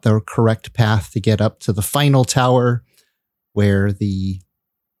figure out the correct path to get up to the final tower where the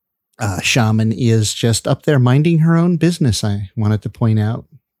shaman is just up there minding her own business, I wanted to point out.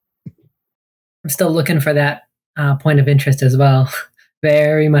 I'm still looking for that point of interest as well.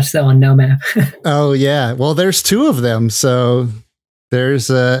 Very much so on No Map. Oh, yeah. Well, there's 2 of them. So there's,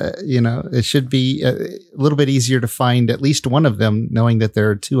 it should be a little bit easier to find at least one of them, knowing that there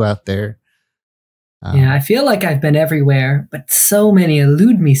are 2 out there. Yeah, I feel like I've been everywhere, but so many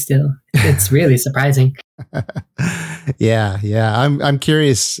elude me still. It's really surprising. Yeah. I'm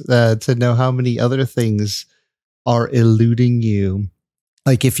curious to know how many other things are eluding you.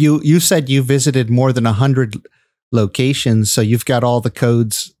 Like if you said you visited more than 100 locations, so you've got all the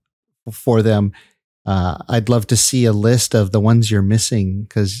codes for them. I'd love to see a list of the ones you're missing,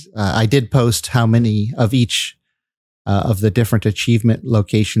 because I did post how many of each of the different achievement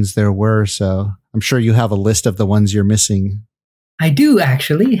locations there were. So I'm sure you have a list of the ones you're missing. I do,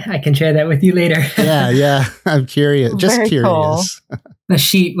 actually. I can share that with you later. Yeah. I'm curious. Just Very curious. Cool. A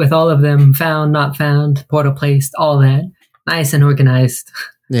sheet with all of them found, not found, portal placed, all that. Nice and organized.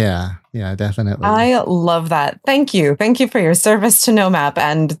 Yeah, definitely. I love that. Thank you. Thank you for your service to No Map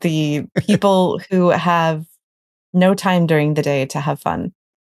and the people who have no time during the day to have fun.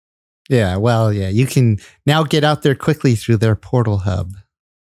 Yeah, well, yeah, you can now get out there quickly through their portal hub.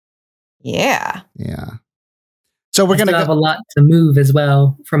 Yeah. So we're going to have a lot to move as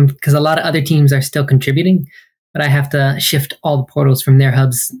well, because a lot of other teams are still contributing, but I have to shift all the portals from their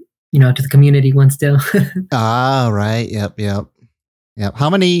hubs, to the community one still. Right. Yep. How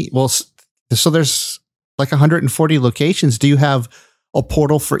many? Well, so there's like 140 locations. Do you have a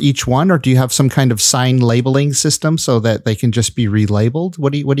portal for each one, or do you have some kind of sign labeling system so that they can just be relabeled?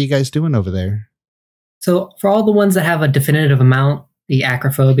 What are you guys doing over there? So for all the ones that have a definitive amount, the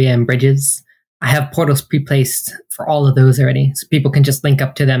acrophobia and bridges, I have portals pre-placed for all of those already, so people can just link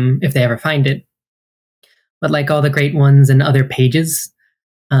up to them if they ever find it. But like all the great ones and other pages,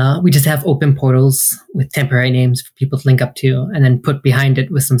 we just have open portals with temporary names for people to link up to, and then put behind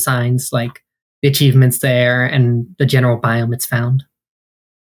it with some signs like the achievements there and the general biome it's found.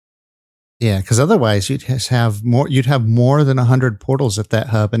 Yeah, because otherwise you'd have more. You'd have more than 100 portals at that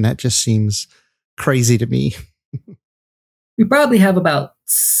hub, and that just seems crazy to me. We probably have about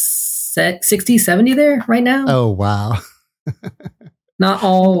 60, 70 there right now. Oh, wow. Not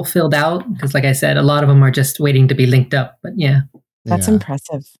all filled out, because like I said, a lot of them are just waiting to be linked up. But yeah. That's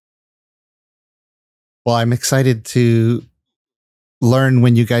impressive. Well, I'm excited to learn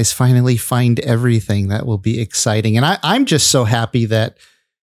when you guys finally find everything. That will be exciting. And I'm just so happy that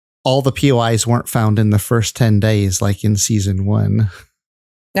all the POIs weren't found in the first 10 days, like in Season 1.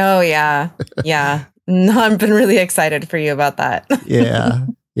 Oh, yeah. Yeah. I've been really excited for you about that.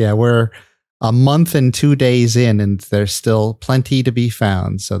 Yeah. We're a month and 2 days in, and there's still plenty to be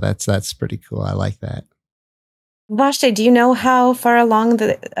found. So that's pretty cool. I like that. Vashti, do you know how far along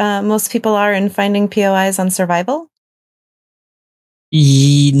most people are in finding POIs on survival?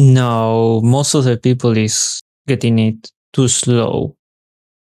 No, most of the people is getting it too slow.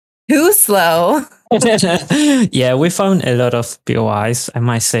 too slow. Yeah, we found a lot of POIs. I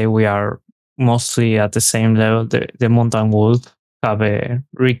might say we are mostly at the same level. The mountain wolf have a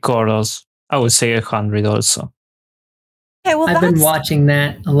record of, I would say, 100 also. Okay, well, I've been watching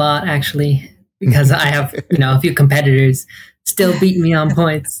that a lot actually because I have, a few competitors still beating me on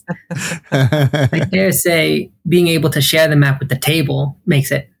points. I dare say being able to share the map with the table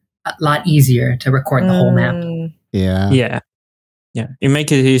makes it a lot easier to record the whole map. Yeah. It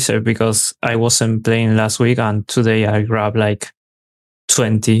makes it easier because I wasn't playing last week and today I grabbed like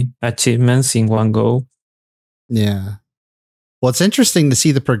 20 achievements in one go. Yeah. Well, it's interesting to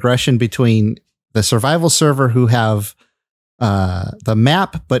see the progression between the survival server who have the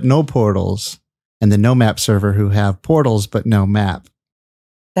map but no portals, and the no map server who have portals but no map.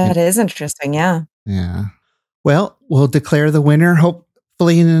 That is interesting, yeah. Yeah. Well, we'll declare the winner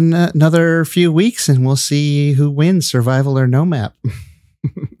hopefully in another few weeks, and we'll see who wins, survival or no map.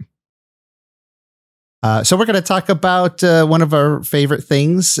 So we're going to talk about one of our favorite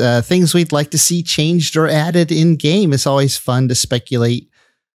things, things we'd like to see changed or added in game. It's always fun to speculate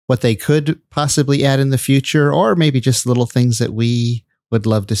what they could possibly add in the future, or maybe just little things that we would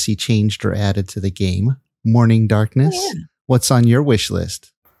love to see changed or added to the game. Morning Darkness, what's on your wish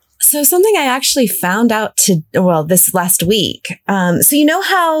list? So something I actually found out this last week. So you know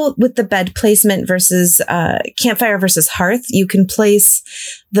how with the bed placement versus campfire versus hearth, you can place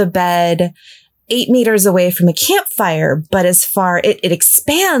the bed 8 meters away from a campfire, but it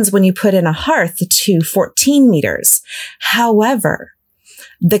expands when you put in a hearth to 14 meters. However,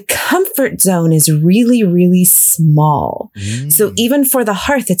 the comfort zone is really, really small. So even for the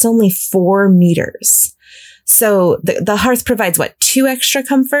hearth, it's only 4 meters. So the hearth provides 2 extra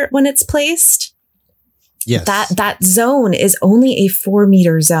comfort when it's placed? Yes. That zone is only a 4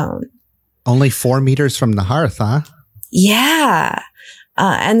 meter zone. Only 4 meters from the hearth, huh? Yeah.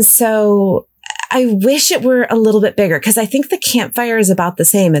 And so I wish it were a little bit bigger because I think the campfire is about the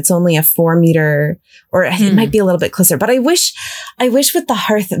same. It's only a 4 meter, or it might be a little bit closer, but I wish with the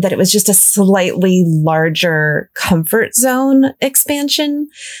hearth that it was just a slightly larger comfort zone expansion.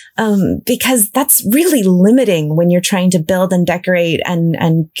 Because that's really limiting when you're trying to build and decorate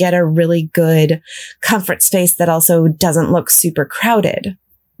and get a really good comfort space that also doesn't look super crowded.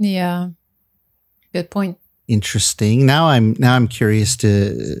 Yeah. Good point. Interesting. Now I'm curious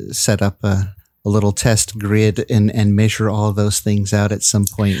to set up a little test grid and measure all those things out at some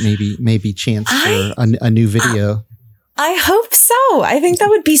point. Maybe chance for a new video. I hope so. I think that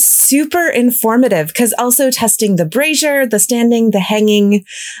would be super informative because also testing the brazier, the standing, the hanging,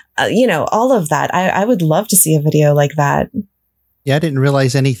 all of that. I would love to see a video like that. Yeah, I didn't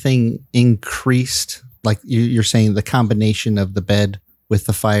realize anything increased. Like you're saying, the combination of the bed with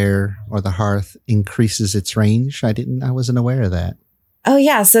the fire or the hearth increases its range. I wasn't aware of that. Oh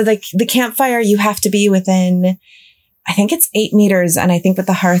yeah. So the campfire, you have to be within, I think it's 8 meters. And I think with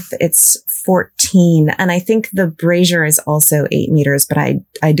the hearth, it's 14. And I think the brazier is also 8 meters, but I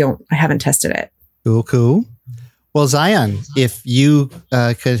haven't tested it. Cool. Well, Zion, if you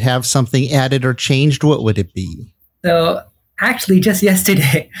could have something added or changed, what would it be? So actually, just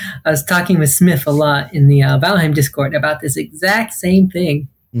yesterday, I was talking with Smith a lot in the Valheim Discord about this exact same thing.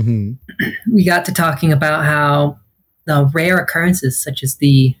 Mm-hmm. We got to talking about how the rare occurrences, such as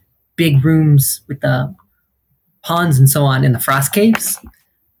the big rooms with the ponds and so on in the frost caves,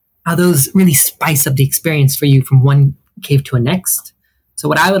 how those really spice up the experience for you from one cave to a next. So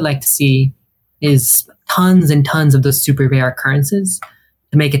what I would like to see is tons and tons of those super rare occurrences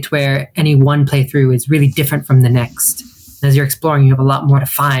to make it to where any one playthrough is really different from the next. And as you're exploring, you have a lot more to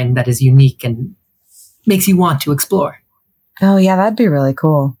find that is unique and makes you want to explore. Oh yeah, that'd be really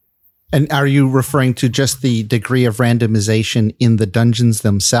cool. And are you referring to just the degree of randomization in the dungeons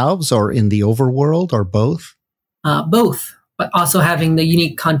themselves or in the overworld or both? Both, but also having the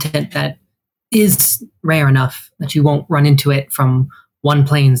unique content that is rare enough that you won't run into it from one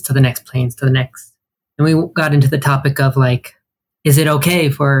planes to the next planes to the next. And we got into the topic of is it okay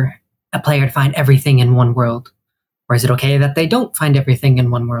for a player to find everything in one world? Or is it okay that they don't find everything in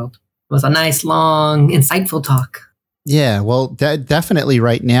one world? It was a nice, long, insightful talk. Yeah, well, definitely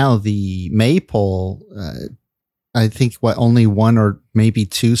right now, the maypole, I think only 1 or maybe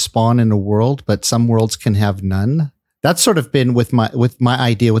 2 spawn in a world, but some worlds can have none. That's sort of been with my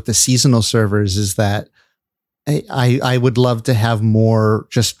idea with the seasonal servers is that I would love to have more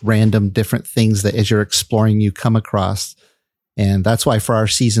just random different things that as you're exploring, you come across. And that's why for our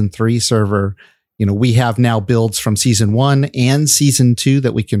season 3 server, we have now builds from season 1 and season 2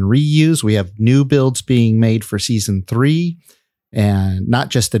 that we can reuse. We have new builds being made for season 3 and not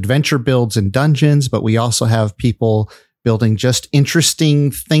just adventure builds and dungeons, but we also have people building just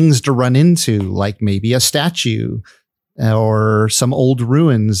interesting things to run into, like maybe a statue or some old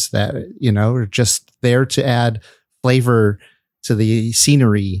ruins that, are just there to add flavor to the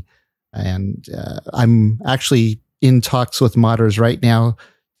scenery. And I'm actually in talks with modders right now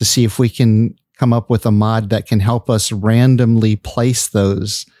to see if we can come up with a mod that can help us randomly place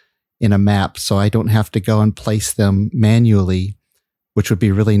those in a map, so I don't have to go and place them manually, which would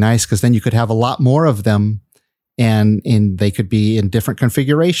be really nice, because then you could have a lot more of them, and they could be in different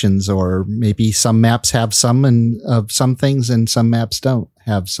configurations, or maybe some maps have some of some things and some maps don't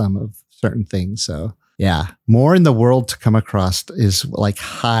have some of certain things. So yeah, more in the world to come across is like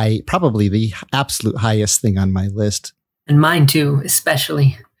probably the absolute highest thing on my list. And mine too,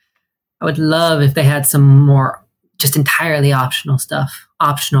 especially. I would love if they had some more just entirely optional stuff.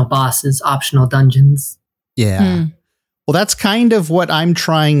 Optional bosses, optional dungeons. Yeah. Well, that's kind of what I'm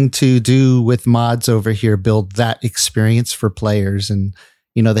trying to do with mods over here, build that experience for players. And,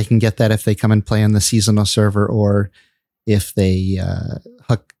 they can get that if they come and play on the seasonal server, or if they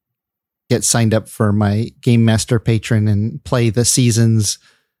get signed up for my Game Master patron and play the seasons,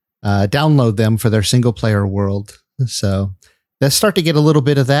 download them for their single player world. So let's start to get a little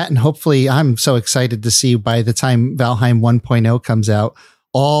bit of that. And hopefully, I'm so excited to see by the time Valheim 1.0 comes out,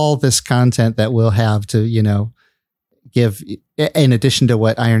 all this content that we'll have to, give, in addition to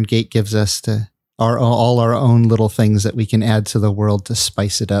what Iron Gate gives us, to all our own little things that we can add to the world to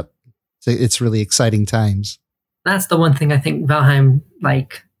spice it up. So it's really exciting times. That's the one thing I think Valheim,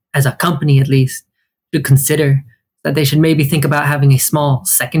 as a company at least, should consider, that they should maybe think about having a small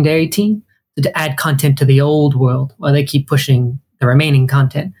secondary team to add content to the old world while they keep pushing the remaining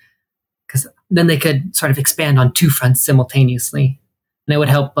content. Because then they could sort of expand on two fronts simultaneously. And it would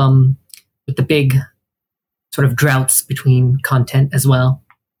help with the big sort of droughts between content as well.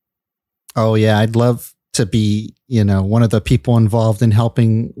 Oh, yeah. I'd love to be, one of the people involved in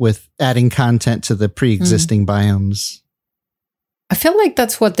helping with adding content to the pre-existing biomes. I feel like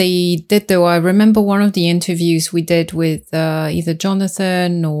that's what they did, though. I remember one of the interviews we did with either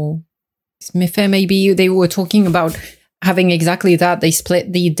Jonathan or Smith, maybe. They were talking about having exactly that. They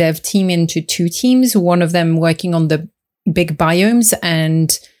split the dev team into two teams, one of them working on the big biomes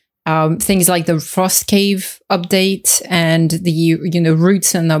and things like the Frost Cave update and the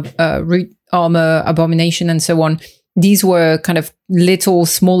roots and root armor abomination and so on. These were kind of little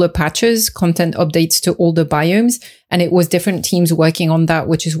smaller patches, content updates to all the biomes, and it was different teams working on that,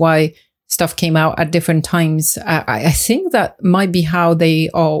 which is why stuff came out at different times. I think that might be how they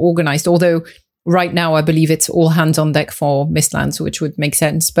are organized, although right now I believe it's all hands on deck for Mistlands, which would make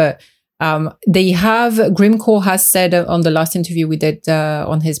sense. But they have, Grimcore has said on the last interview we did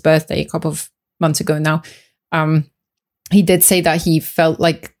on his birthday a couple of months ago now, he did say that he felt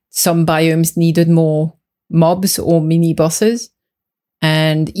like some biomes needed more mobs or mini bosses.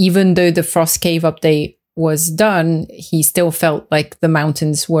 And even though the Frost Cave update was done, he still felt like the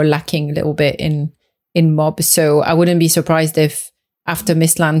mountains were lacking a little bit in mobs. So I wouldn't be surprised if after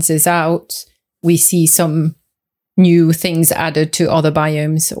Mistlands is out, we see some new things added to other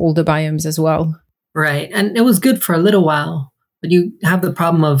biomes, older biomes as well. Right. And it was good for a little while, but you have the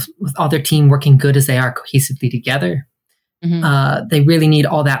problem of with other team working good as they are cohesively together. They really need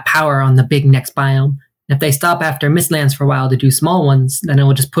all that power on the big next biome. And if they stop after Mistlands for a while to do small ones, then it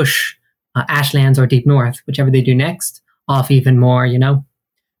will just push Ashlands or Deep North, whichever they do next, off even more, So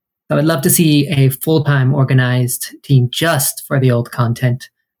I'd love to see a full-time organized team just for the old content.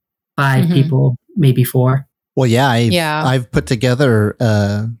 5 people, maybe 4. Well, I've put together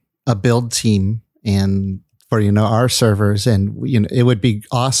a build team and for our servers, and it would be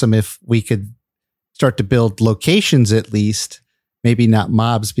awesome if we could start to build locations at least, maybe not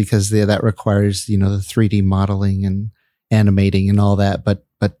mobs because that requires the 3D modeling and animating and all that, but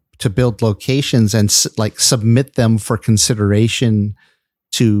to build locations and submit them for consideration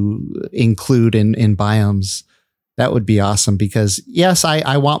to include in biomes. That would be awesome because yes,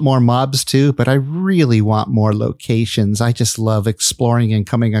 I want more mobs too, but I really want more locations. I just love exploring and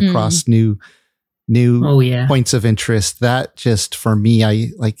coming across new points of interest. That just for me,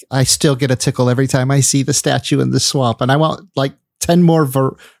 I still get a tickle every time I see the statue in the swamp, and I want 10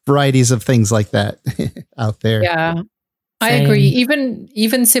 more varieties of things like that out there. Yeah, I agree.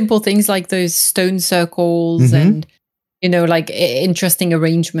 Even simple things like those stone circles and interesting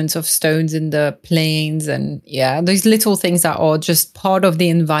arrangements of stones in the plains, and those little things that are just part of the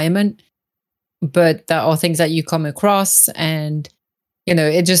environment, but that are things that you come across. And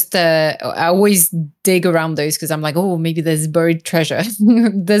it just I always dig around those because I'm like, oh, maybe there's buried treasure.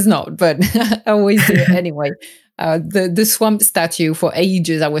 There's not, but I always do it anyway. The swamp statue, for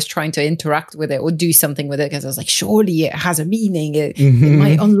ages I was trying to interact with it or do something with it because I was like, surely it has a meaning. It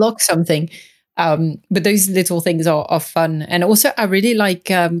might unlock something. But those little things are fun. And also I really like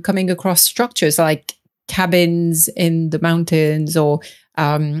coming across structures like cabins in the mountains or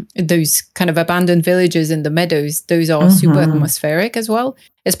those kind of abandoned villages in the meadows. Those are super atmospheric as well,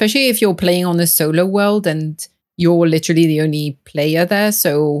 especially if you're playing on a solo world and you're literally the only player there.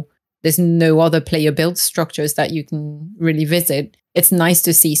 So there's no other player built structures that you can really visit. It's nice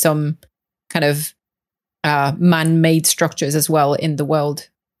to see some kind of man-made structures as well in the world.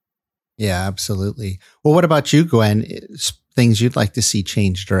 Yeah, absolutely. Well, what about you, Gwen? Things you'd like to see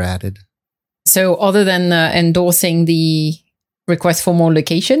changed or added? So other than endorsing the request for more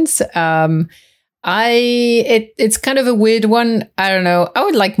locations, it's kind of a weird one. I don't know. I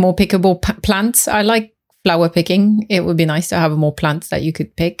would like more pickable plants. I like flower picking. It would be nice to have more plants that you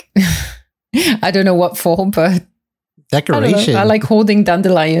could pick. I don't know what for, but decoration. I like holding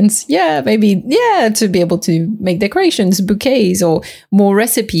dandelions. Yeah, maybe. Yeah, to be able to make decorations, bouquets, or more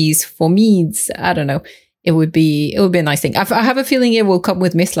recipes for meads. I don't know. It would be a nice thing. I have a feeling it will come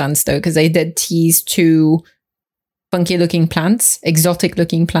with Mistlands though, because they did tease 2 funky looking plants, exotic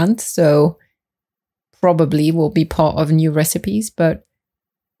looking plants. So probably will be part of new recipes. But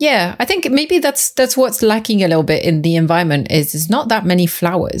yeah, I think maybe that's what's lacking a little bit in the environment is there's not that many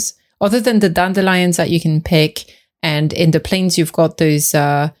flowers other than the dandelions that you can pick. And in the plains, you've got those,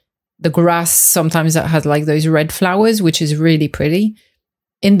 the grass sometimes that has like those red flowers, which is really pretty.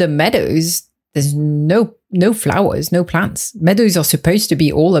 In the meadows, there's no flowers, no plants. Meadows are supposed to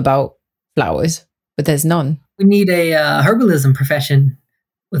be all about flowers, but there's none. We need a herbalism profession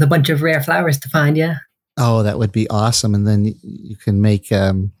with a bunch of rare flowers to find, yeah. Oh, that would be awesome. And then you can make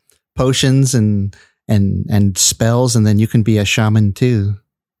potions and spells, and then you can be a shaman too.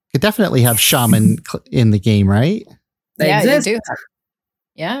 Could definitely have shaman in the game, right? They exist. You do.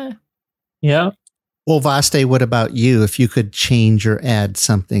 Yeah. Yeah. Well, Vaste, what about you? If you could change or add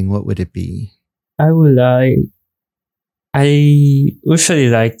something, what would it be? I usually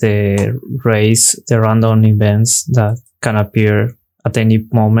like the raids, the random events that can appear at any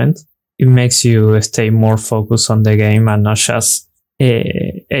moment. It makes you stay more focused on the game and not just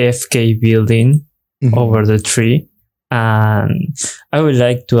AFK building over the tree. And I would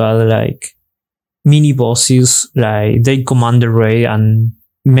like to add like mini bosses, like they command the raid and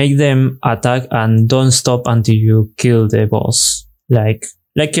make them attack and don't stop until you kill the boss. Like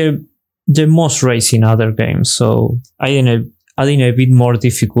the most raids in other games. So adding a bit more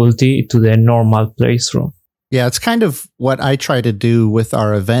difficulty to the normal playthrough. Yeah, it's kind of what I try to do with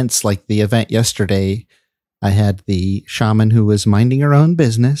our events. Like the event yesterday, I had the shaman who was minding her own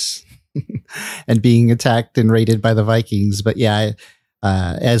business and being attacked and raided by the Vikings. But yeah,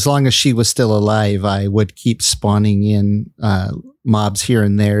 as long as she was still alive, I would keep spawning in mobs here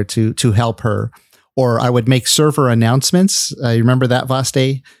and there to help her. Or I would make server announcements. You remember that,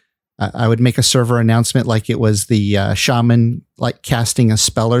 Vaste? I would make a server announcement like it was the shaman like casting a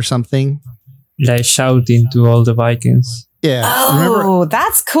spell or something. Like shouting to all the Vikings. Yeah. Oh, remember?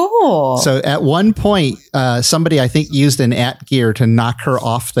 That's cool. So at one point, somebody I think used an gear to knock her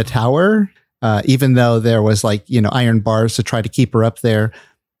off the tower, even though there was like, iron bars to try to keep her up there.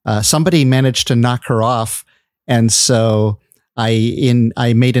 Somebody managed to knock her off. And so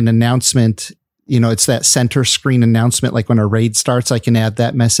I made an announcement, it's that center screen announcement. Like when a raid starts, I can add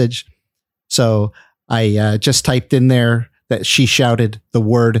that message. So I just typed in there that she shouted the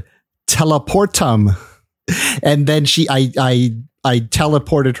word teleportum. And then I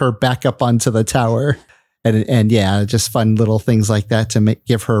teleported her back up onto the tower, and yeah, just fun little things like that to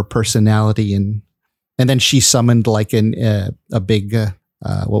give her personality, and then she summoned like a big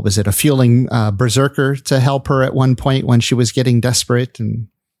what was it, a fueling berserker to help her at one point when she was getting desperate, and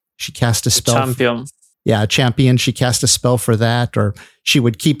she cast a spell. Champion. Yeah, a champion. She cast a spell for that, or she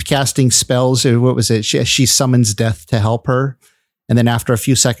would keep casting spells. Or what was it? She summons death to help her. And then after a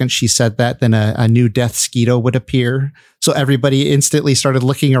few seconds, she said that, then a new Death Skeeto would appear. So everybody instantly started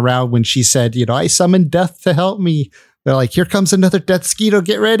looking around when she said, I summoned death to help me. They're like, here comes another Death Skeeto,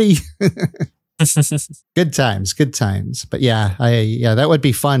 get ready. Good times. But yeah, that would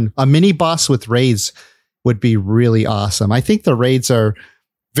be fun. A mini boss with raids would be really awesome. I think the raids are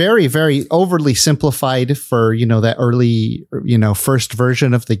very, very overly simplified for, that early, first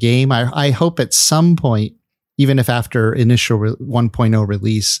version of the game. I hope at some point, even if after initial 1.0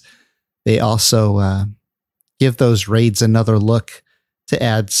 release, they also give those raids another look to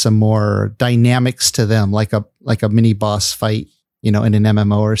add some more dynamics to them, like a mini boss fight, in an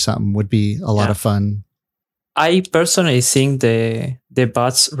MMO or something would be a lot of fun. I personally think the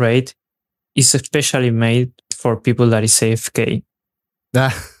boss raid is especially made for people that is AFK,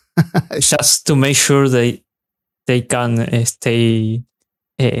 just to make sure they can stay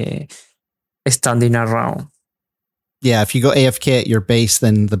standing around. Yeah, if you go AFK at your base,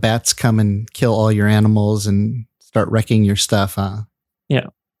 then the bats come and kill all your animals and start wrecking your stuff, huh? Yeah.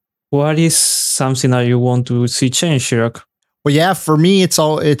 What is something that you want to see change, Chirac? Well, yeah, for me,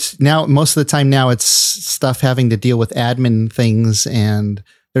 it's now, most of the time now, it's stuff having to deal with admin things. And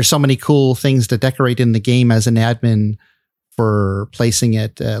there's so many cool things to decorate in the game as an admin for placing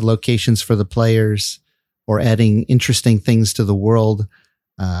at locations for the players or adding interesting things to the world.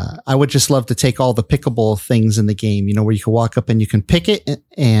 I would just love to take all the pickable things in the game, where you can walk up and you can pick it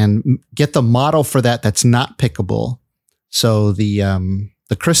and get the model for that's not pickable. So the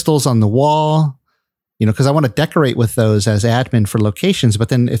crystals on the wall, because I want to decorate with those as admin for locations. But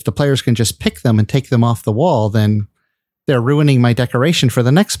then if the players can just pick them and take them off the wall, then they're ruining my decoration for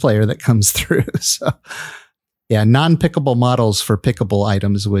the next player that comes through. So yeah, non-pickable models for pickable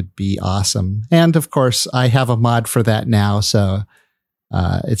items would be awesome. And of course, I have a mod for that now, so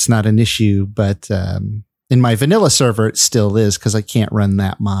it's not an issue, but in my vanilla server, it still is because I can't run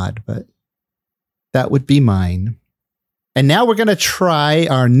that mod, but that would be mine. And now we're going to try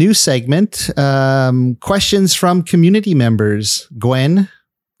our new segment, questions from community members. Gwen,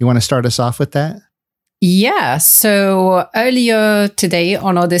 you want to start us off with that? Yeah. So earlier today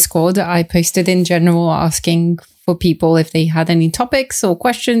on our Discord, I posted in general asking for people if they had any topics or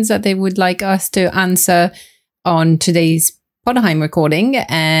questions that they would like us to answer on today's Valheim recording,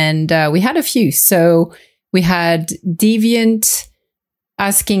 and we had a few. So we had Deviant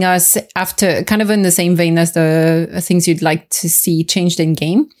asking us, after kind of in the same vein as the things you'd like to see changed in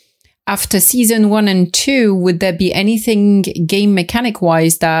game, after season 1 and 2, would there be anything game mechanic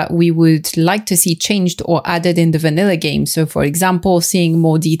wise that we would like to see changed or added in the vanilla game? So for example, seeing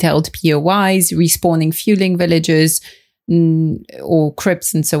more detailed POIs, respawning fueling villages or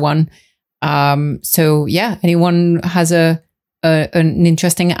crypts and so on. So yeah, anyone has an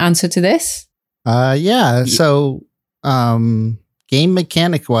interesting answer to this? Yeah. So, game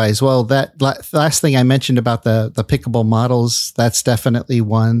mechanic wise, well, that last thing I mentioned about the pickable models, that's definitely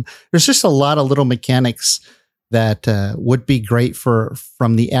one. There's just a lot of little mechanics that would be great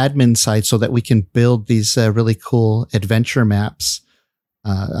from the admin side so that we can build these really cool adventure maps.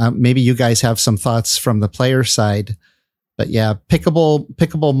 Maybe you guys have some thoughts from the player side, but yeah,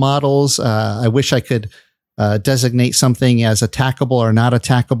 pickable models. I wish I could designate something as attackable or not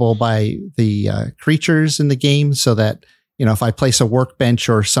attackable by the creatures in the game, so that if I place a workbench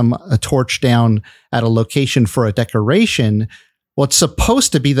or a torch down at a location for a decoration, well, it's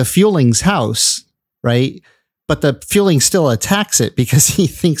supposed to be the fueling's house, right? But the fueling still attacks it because he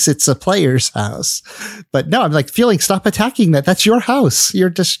thinks it's a player's house. But no, I'm like, fueling, stop attacking that. That's your house.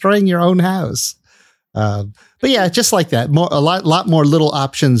 You're destroying your own house. But yeah, just like that, a lot more little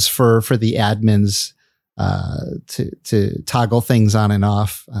options for the admins to toggle things on and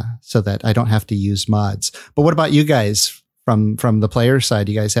off, so that I don't have to use mods. But what about you guys from the player side?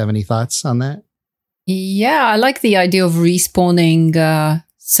 Do you guys have any thoughts on that? Yeah, I like the idea of respawning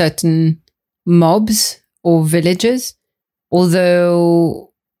certain mobs or villages.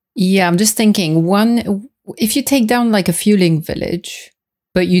 Although, yeah, I'm just thinking, if you take down like a fueling village,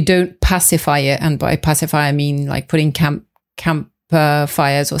 but you don't pacify it, and by pacify I mean like putting camp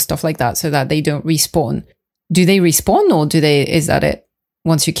fires or stuff like that so that they don't respawn. Do they respawn, or is that it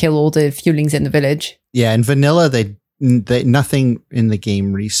once you kill all the fuelings in the village? Yeah, in vanilla they nothing in the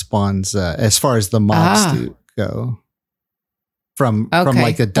game respawns as far as the mobs go from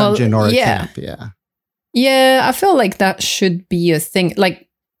like a dungeon or a camp. Yeah, I feel like that should be a thing. Like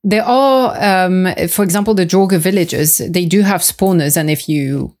there are for example, the Jorga villages, they do have spawners, and if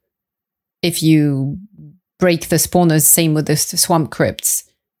you break the spawners, same with the swamp crypts,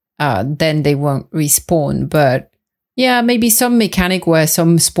 then they won't respawn. But yeah, maybe some mechanic where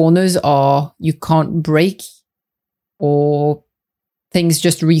some spawners you can't break, or things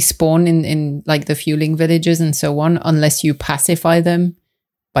just respawn in like the fueling villages and so on, unless you pacify them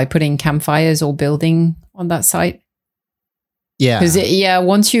by putting campfires or building on that site. Yeah. Because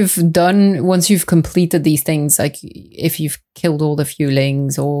once you've completed these things, like if you've killed all the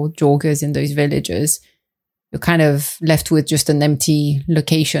fuelings or Jorgas in those villages, you're kind of left with just an empty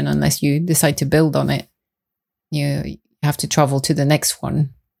location unless you decide to build on it. You have to travel to the next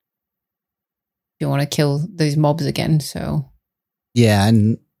one if you want to kill those mobs again. So yeah,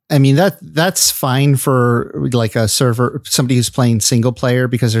 and I mean that's fine for like a server, somebody who's playing single player,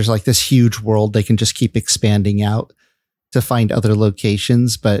 because there's like this huge world they can just keep expanding out to find other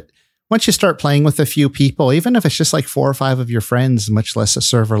locations. But once you start playing with a few people, even if it's just like 4 or 5 of your friends, much less a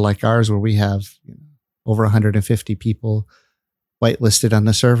server like ours where we have over 150 people whitelisted on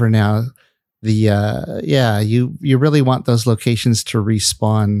the server now. You really want those locations to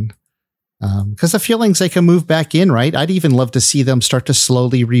respawn, because the feelings they can move back in, right? I'd even love to see them start to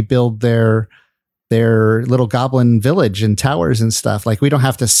slowly rebuild their little goblin village and towers and stuff. Like, we don't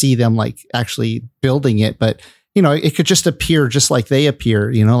have to see them like actually building it, but it could just appear just like they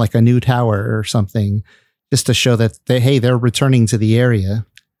appear, like a new tower or something, just to show that they're returning to the area.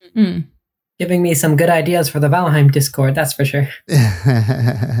 Mm. Giving me some good ideas for the Valheim Discord, that's for sure.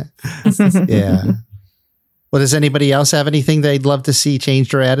 Yeah. Well, does anybody else have anything they'd love to see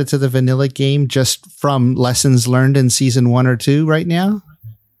changed or added to the vanilla game, just from lessons learned in season 1 or 2 right now?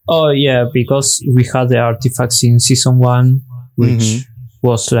 Oh yeah, because we had the artifacts in season 1, which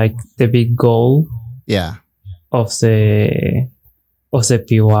was like the big goal. Yeah. Of the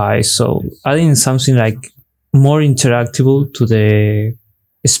PY. So adding something like more interactable to the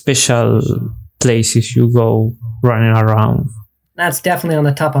special places you go running around. That's definitely on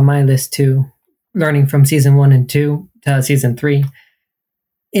the top of my list too. Learning from season 1 and 2 to season 3.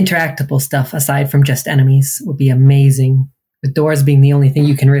 Interactable stuff aside from just enemies would be amazing. With doors being the only thing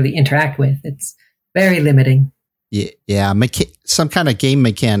you can really interact with, it's very limiting. Yeah. Some kind of game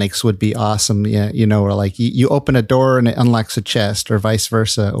mechanics would be awesome. Yeah, or like you open a door and it unlocks a chest, or vice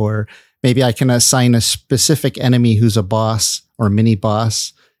versa. Or maybe I can assign a specific enemy who's a boss or mini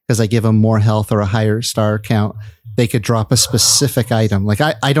boss, because I give them more health or a higher star count. They could drop a specific item. Like,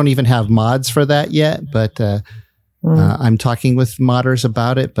 I don't even have mods for that yet, but I'm talking with modders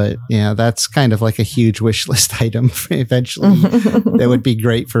about it. But yeah, that's kind of like a huge wish list item eventually. That would be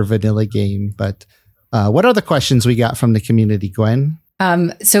great for vanilla game. But what other questions we got from the community, Gwen?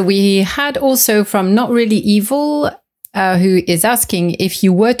 So we had also from Not Really Evil, who is asking, if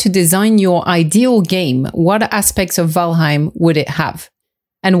you were to design your ideal game, what aspects of Valheim would it have?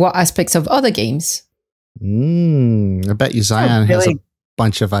 And what aspects of other games? I bet you Zion has a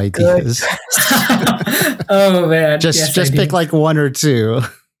bunch of ideas. Oh man. Just pick like 1 or 2.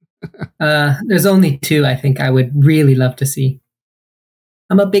 There's only 2 I think I would really love to see.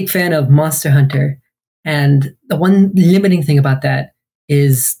 I'm a big fan of Monster Hunter, and the one limiting thing about that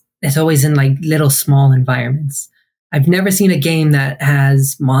is it's always in like little small environments. I've never seen a game that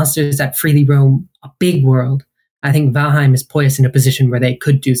has monsters that freely roam a big world. I think Valheim is poised in a position where they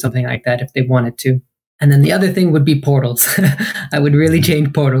could do something like that if they wanted to. And then the other thing would be portals. I would really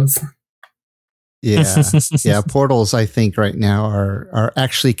change portals. Yeah. Portals, I think right now are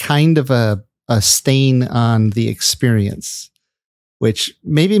actually kind of a stain on the experience, which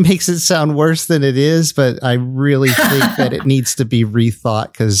maybe makes it sound worse than it is, but I really think that it needs to be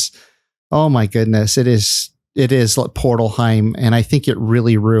rethought, because, oh my goodness, it is like Portalheim, and I think it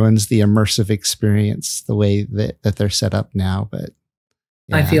really ruins the immersive experience the way that they're set up now. But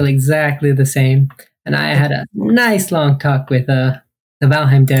yeah. I feel exactly the same. And I had a nice long talk with the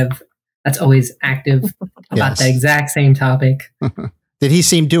Valheim dev that's always active about the exact same topic. Did he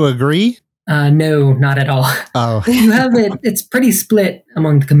seem to agree? No, not at all. Oh. You have it's pretty split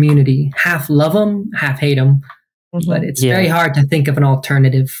among the community. Half love them, half hate them. But it's very hard to think of an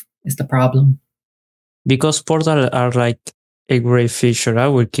alternative is the problem. Because portals are like a great feature, I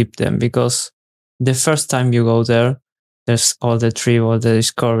would keep them, because the first time you go there, there's all the tree, all the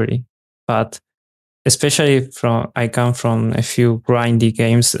discovery. But especially I come from a few grindy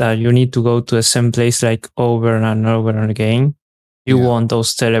games that you need to go to the same place like over and over again. You want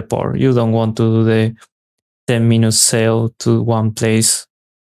those teleport. You don't want to do the 10-minute sail to one place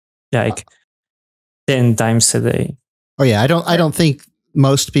like 10 times a day. Oh yeah, I don't think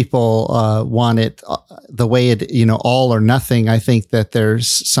most people want it the way it, all or nothing. I think that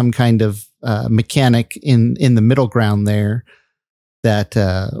there's some kind of mechanic in the middle ground there that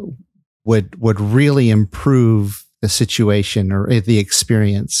would really improve the situation or the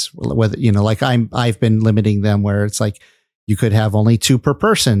experience. Whether like I've been limiting them where it's like you could have only 2 per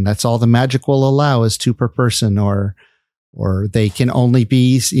person. That's all the magic will allow is 2 per person, or they can only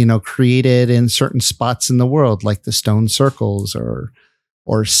be created in certain spots in the world, like the stone circles or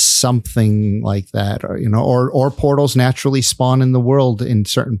something like that, or portals naturally spawn in the world in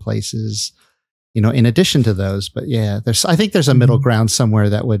certain places, in addition to those. But yeah, I think there's a middle ground somewhere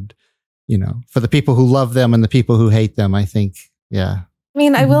that would, for the people who love them and the people who hate them, I think, yeah. I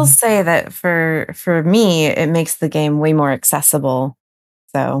mean, I will say that for me, it makes the game way more accessible.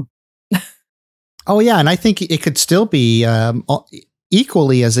 So. Oh yeah, and I think it could still be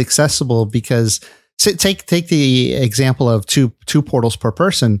equally as accessible, because take the example of two portals per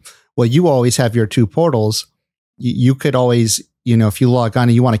person. Well, you always have your 2 portals. You could always, if you log on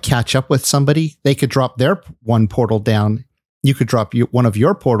and you want to catch up with somebody, they could drop their 1 portal down. You could drop one of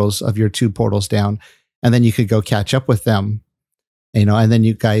your portals of your 2 portals down, and then you could go catch up with them. And then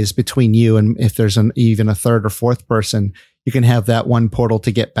you guys, between you and if there's even a third or fourth person, you can have that one portal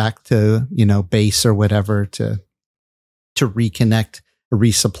to get back to, base or whatever to reconnect, or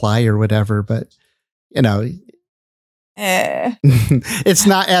resupply or whatever. But, it's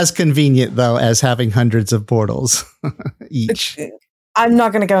not as convenient though as having hundreds of portals each. I'm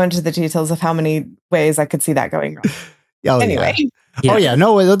not going to go into the details of how many ways I could see that going wrong. Anyway. Yeah. Yeah. Oh yeah,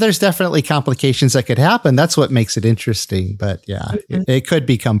 no, there's definitely complications that could happen. That's what makes it interesting. But yeah, it could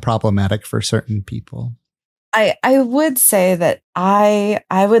become problematic for certain people. I would say that I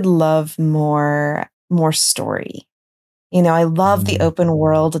would love more story. I love the open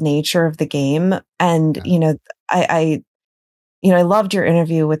world nature of the game, and I loved your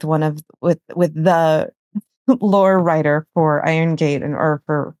interview with with the lore writer for Iron Gate or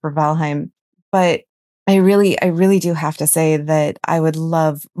for Valheim, but I really do have to say that I would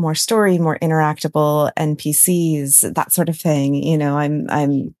love more story, more interactable NPCs, that sort of thing.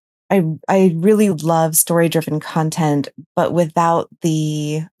 I really love story-driven content, but without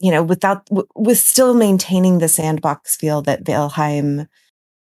with still maintaining the sandbox feel that Valheim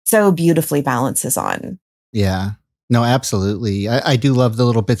so beautifully balances on. Yeah, no, absolutely. I do love the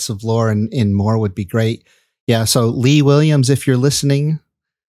little bits of lore, and more would be great. Yeah, so Lee Williams, if you're listening,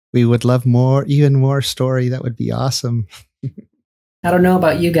 we would love even more story. That would be awesome. I don't know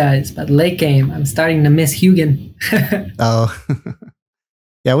about you guys, but late game, I'm starting to miss Hugin. Oh,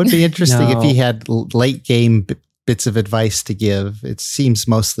 yeah, it would be interesting if he had late game bits of advice to give. It seems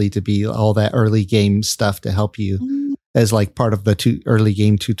mostly to be all that early game stuff to help you as like part of the early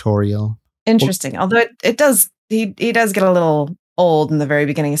game tutorial. Interesting. Although it does, he does get a little old in the very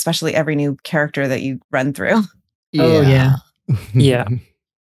beginning, especially every new character that you run through. Yeah. Oh yeah. Yeah.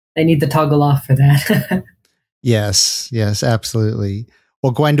 I need to toggle off for that. Yes, absolutely.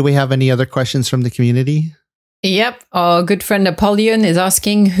 Well, Gwen, do we have any other questions from the community? Yep. Our good friend Apollyon is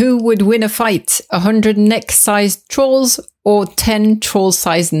asking, who would win a fight? 100 neck-sized trolls or 10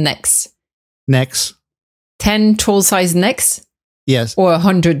 troll-sized necks? Necks. 10 troll-sized necks? Yes. Or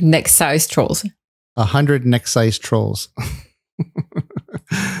 100 neck-sized trolls? 100 neck-sized trolls.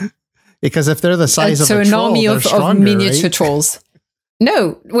 Because if they're the size of a troll, so an army they're stronger, of miniature right? trolls.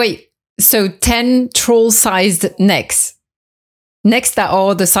 No, wait. So 10 troll-sized necks. Necks that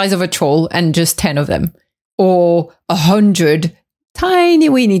are the size of a troll and just 10 of them. Or 100 tiny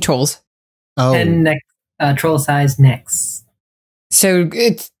weeny trolls. Oh. 10 troll-sized necks. So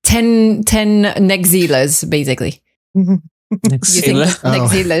it's 10 Nexzilas, basically. Nexzilla?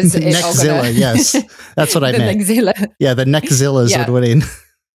 Nexzilas? Nexzilla, yes. That's what I meant. Nexzilla. Yeah, the Nexzillas would win.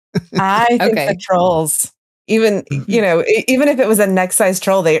 I think the trolls, even if it was a neck-sized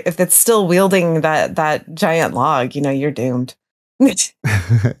troll, if it's still wielding that giant log, you're doomed.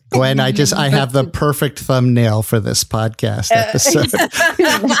 Gwen, I have the perfect thumbnail for this podcast episode.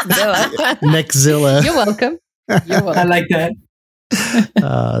 Nexzilla. You're welcome. I like that.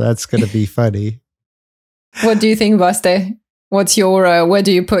 That's going to be funny. What do you think, Vaste? What's your, where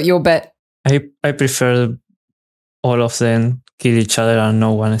do you put your bet? I prefer all of them kill each other and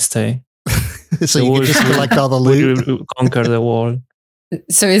no one stay. So you can just collect all the loot. Conquer the world.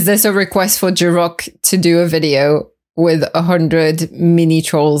 So is this a request for Jirok to do a video with 100 mini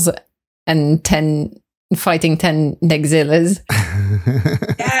trolls and 10 fighting 10 Nexzillas?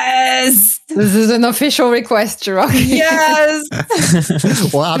 Yes! This is an official request, Jirok. Yes!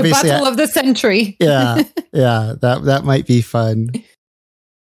 Well, obviously, the battle of the century. Yeah, that might be fun.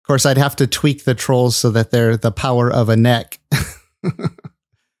 Of course, I'd have to tweak the trolls so that they're the power of a neck.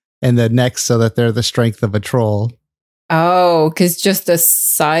 And the necks so that they're the strength of a troll. Oh, because just the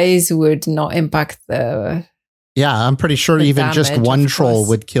size would not impact the... Yeah, I'm pretty sure even just one troll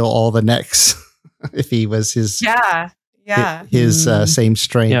would kill all the necks if he was his same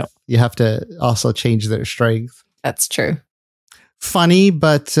strength. Yeah. You have to also change their strength. That's true. Funny,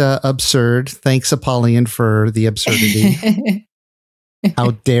 but absurd. Thanks, Apollyon, for the absurdity. How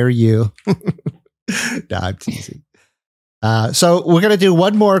dare you? Nah, I'm teasing. So we're going to do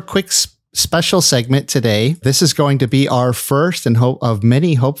one more quick special segment today. This is going to be our first and of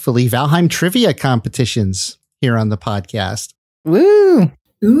many, hopefully, Valheim trivia competitions here on the podcast. Woo!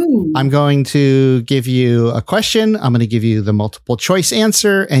 Ooh. I'm going to give you a question. I'm going to give you the multiple choice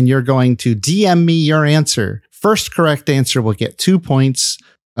answer, and you're going to DM me your answer. First correct answer will get 2 points.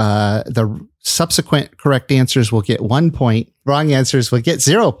 The subsequent correct answers will get 1 point. Wrong answers will get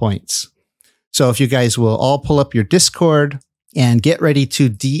 0 points. So if you guys will all pull up your Discord and get ready to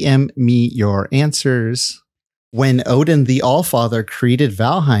DM me your answers. When Odin the Allfather created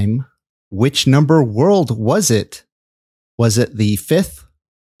Valheim, which number world was it? Was it the 5th,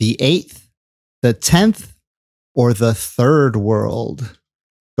 the 8th, the 10th, or the third world?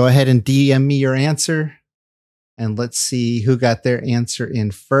 Go ahead and DM me your answer. And let's see who got their answer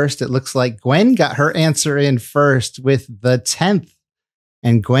in first. It looks like Gwen got her answer in first with the 10th.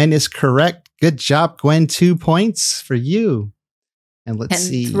 And Gwen is correct. Good job, Gwen. 2 points for you. And let's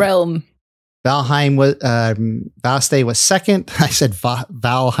see. Realm. Valheim was Vaste was second. I said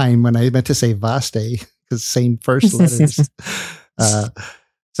Valheim when I meant to say Vaste because same first letters.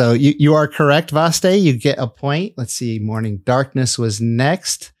 So you are correct, Vaste. You get a point. Let's see. Morning Darkness was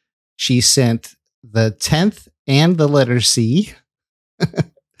next. She sent the 10th and the letter C.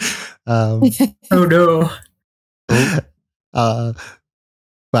 Oh no.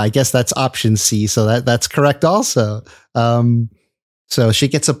 Well, I guess that's option C. So that's correct also. So she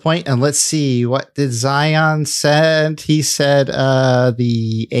gets a point, and let's see, what did Zion said? He said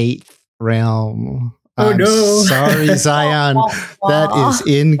the 8th realm. Oh no. Sorry, Zion. That is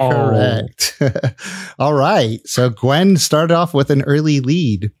incorrect. All right. So Gwen started off with an early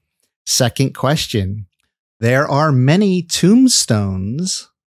lead. Second question. There are many tombstones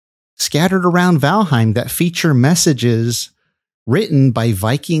scattered around Valheim that feature messages written by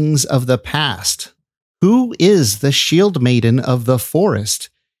Vikings of the past. Who is the shield maiden of the forest?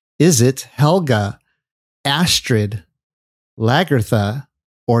 Is it Helga, Astrid, Lagertha,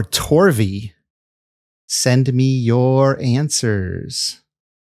 or Torvi? Send me your answers.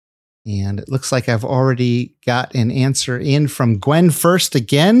 And it looks like I've already got an answer in from Gwen first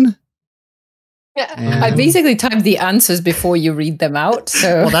again. Yeah, I basically typed the answers before you read them out.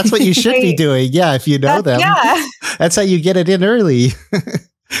 So well, that's what you should be doing. Yeah, if you know them. Yeah. That's how you get it in early.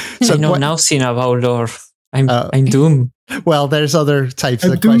 So I know nothing about lore. I'm doomed. Well, there's other types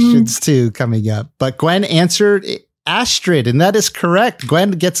of questions too coming up. But Gwen answered Astrid, and that is correct.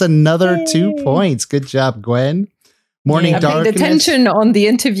 Gwen gets another 2 points. Good job, Gwen. Morning Darkness. I paid attention on the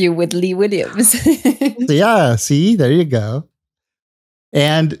interview with Lee Williams. Yeah, see, there you go.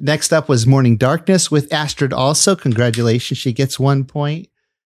 And next up was Morning Darkness with Astrid also. Congratulations, she gets 1 point.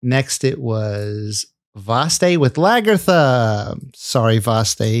 Next it was Vaste with Lagertha. Sorry,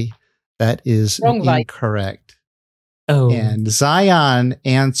 Vaste. That is incorrect. Oh. And Zion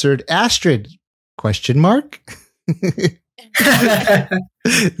answered Astrid? Question mark? Yeah,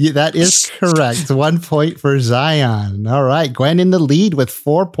 that is correct. 1 point for Zion. All right. Gwen in the lead with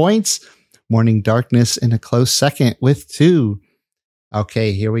 4 points. Morning Darkness in a close second with 2.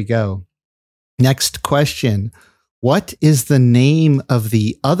 Okay, here we go. Next question. What is the name of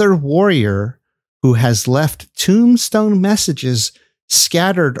the other warrior who has left tombstone messages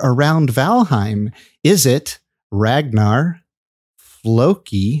scattered around Valheim? Is it Ragnar,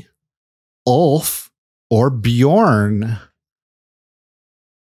 Floki, Ulf, or Bjorn?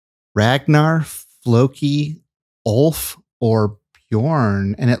 Ragnar, Floki, Ulf, or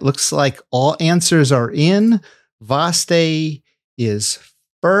Bjorn? And it looks like all answers are in. Vaste is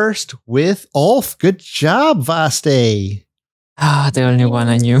first with Ulf. Good job, Vaste. The only one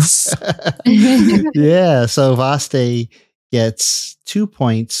I knew. Yeah, so Vaste gets 2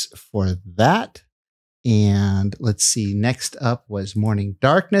 points for that. And let's see, next up was Morning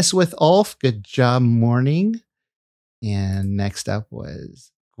Darkness with Ulf. Good job, Morning. And next up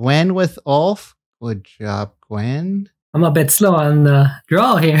was Gwen with Ulf. Good job, Gwen. I'm a bit slow on the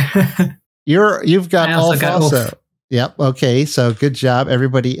draw here. You've got Ulf also. Ulf. Yep. Okay. So good job.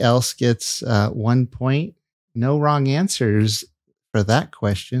 Everybody else gets 1 point. No wrong answers for that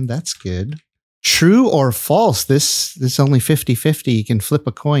question. That's good. True or false? This is only 50-50. You can flip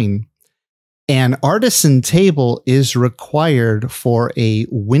a coin. An artisan table is required for a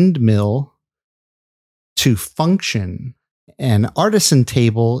windmill to function. An artisan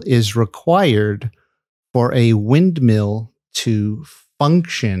table is required for a windmill to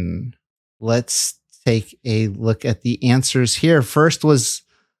function. Let's take a look at the answers here. First was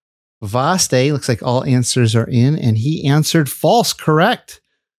Vaste. Looks like all answers are in, and he answered false. Correct.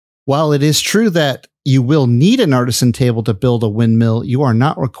 While it is true that you will need an artisan table to build a windmill, you are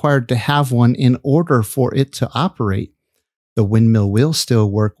not required to have one in order for it to operate. The windmill will still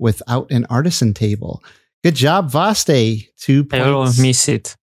work without an artisan table. Good job, Vaste. 2 points. I don't miss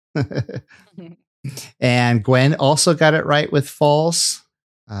it. And Gwen also got it right with false.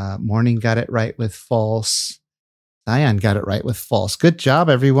 Morning got it right with false. Zion got it right with false. Good job,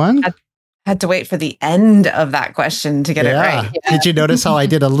 everyone. Had to wait for the end of that question to get it right. Yeah. Did you notice how I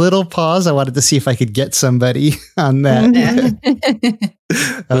did a little pause? I wanted to see if I could get somebody on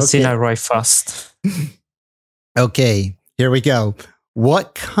that. Lucina right fast. Okay, here we go.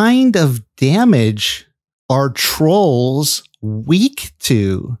 What kind of damage are trolls weak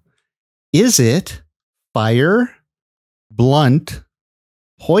to? Is it fire, blunt,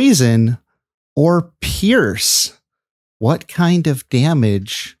 poison, or pierce? What kind of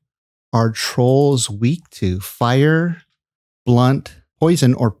damage are trolls weak to? Fire, blunt,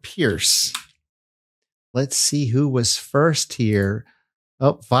 poison, or pierce? Let's see who was first here.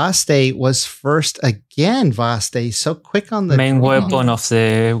 Oh, Vaste was first again. Vaste, so quick on the Main draw. weapon of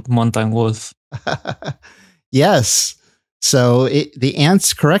the mountain wolf. Yes. So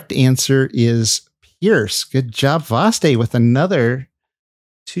the correct answer is pierce. Good job, Vaste, with another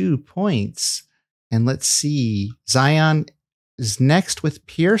 2 points. And let's see. Zion is next with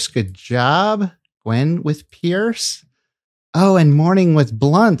pierce. Good job. Gwen with pierce. Oh, and Morning with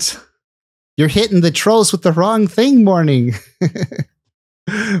blunt. You're hitting the trolls with the wrong thing, Morning.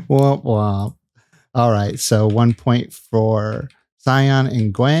 Womp womp. All right. So 1 point for Zion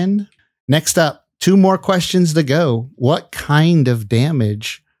and Gwen. Next up, 2 more questions to go. What kind of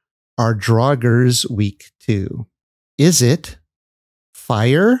damage are Draugrs weak to? Is it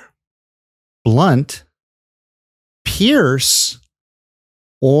fire, blunt, pierce,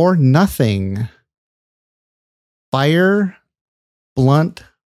 or nothing? Fire, blunt,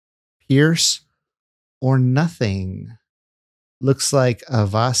 pierce, or nothing? Looks like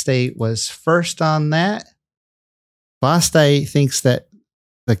Vaste was first on that. Vaste thinks that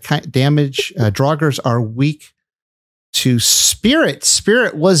the damage Draugrs are weak to spirit.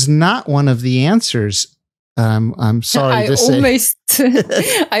 Spirit was not one of the answers. I'm sorry to say.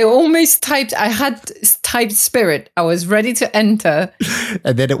 I almost typed. I had typed spirit. I was ready to enter,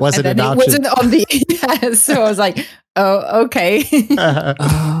 and then it wasn't an option. It wasn't on the so I was like, oh, okay.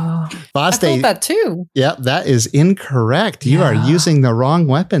 I thought that too. Yep, that is incorrect. You are using the wrong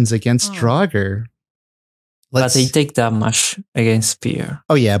weapons against Draugr. But they take damage against spear.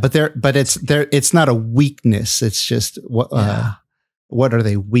 Oh yeah, but it's not a weakness. It's just what are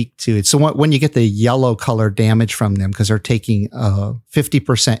they weak to? It's so when you get the yellow color damage from them because they're taking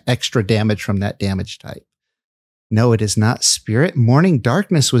 50% extra damage from that damage type. No, it is not spirit. Morning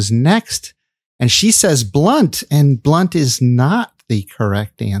Darkness was next, and she says blunt, and blunt is not the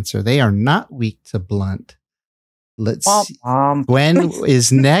correct answer. They are not weak to blunt. Let's see. Gwen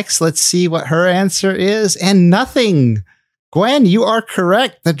is next. Let's see what her answer is. And nothing. Gwen, you are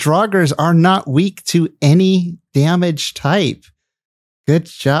correct. The Draugrs are not weak to any damage type. Good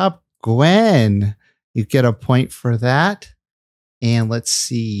job, Gwen. You get a point for that. And let's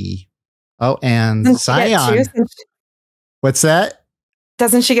see. Oh, and Zion. What's that?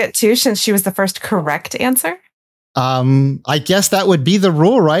 Doesn't she get 2 since she was the first correct answer? I guess that would be the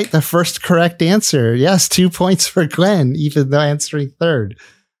rule, right? The first correct answer. Yes, 2 points for Gwen, even though answering third.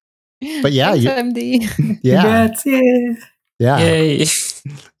 But yeah, MD. Yeah. That's it. Yeah. Yay.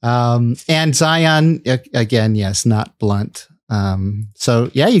 And Zion, again, yes, not blunt. So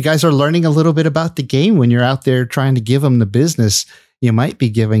yeah, you guys are learning a little bit about the game when you're out there trying to give them the business. You might be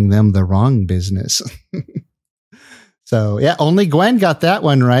giving them the wrong business. So yeah, only Gwen got that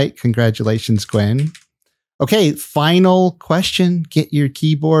one right. Congratulations, Gwen. Okay, final question. Get your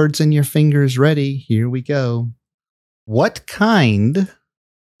keyboards and your fingers ready. Here we go. What kind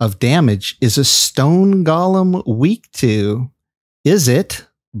of damage is a stone golem weak to? Is it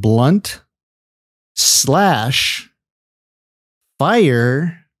blunt, slash,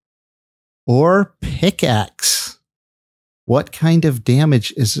 fire, or pickaxe? What kind of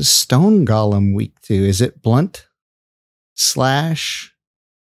damage is a stone golem weak to? Is it blunt, slash,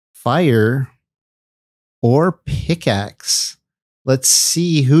 fire, or pickaxe? Let's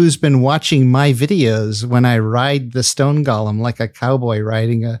see who's been watching my videos when I ride the stone golem like a cowboy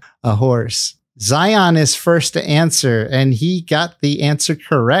riding a horse. Zion is first to answer, and he got the answer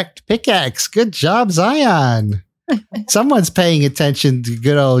correct. Pickaxe. Good job, Zion. Someone's paying attention to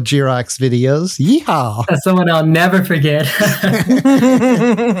good old Jirox videos. Yeehaw. That's someone I'll never forget.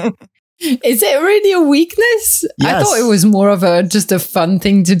 Is it really a weakness? Yes. I thought it was more of just a fun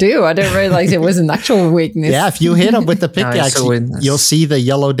thing to do. I didn't realize it was an actual weakness. Yeah, if you hit him with the pickaxe, you'll see the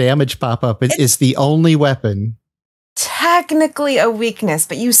yellow damage pop up. It's the only weapon. Technically a weakness,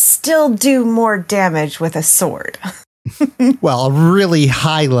 but you still do more damage with a sword. Well, a really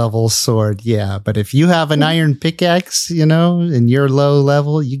high level sword, yeah. But if you have an iron pickaxe, and you're low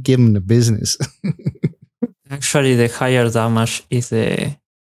level, you give them the business. Actually, the higher damage is the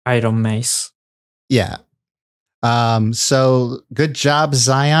Iron Mace. Yeah. So good job,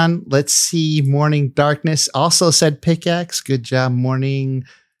 Zion. Let's see. Morning Darkness also said pickaxe. Good job, Morning.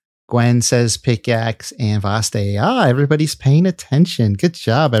 Gwen says pickaxe, and Vaste. Everybody's paying attention. Good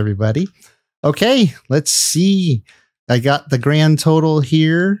job, everybody. Okay, let's see. I got the grand total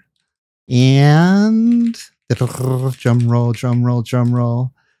here. And drum roll, drum roll, drum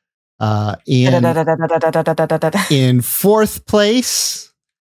roll. In fourth place,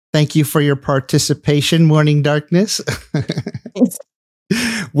 Thank you for your participation, Morning Darkness.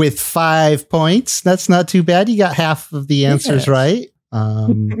 With 5 points. That's not too bad. You got half of the answers right.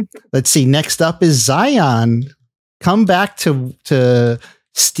 Let's see. Next up is Zion. Come back to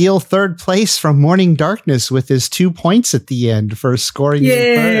steal third place from Morning Darkness with his 2 points at the end for scoring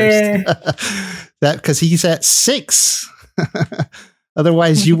first. That because he's at 6.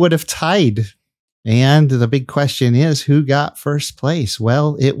 Otherwise, you would have tied. And the big question is, who got first place?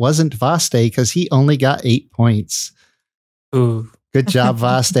 Well, it wasn't Vaste because he only got 8 points. Ooh. Good job,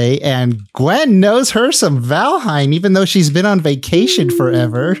 Vaste. And Gwen knows her some Valheim, even though she's been on vacation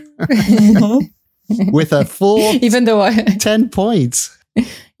forever. With a full even though 10 points.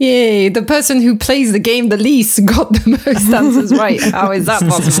 Yay, the person who plays the game the least got the most answers right. How is that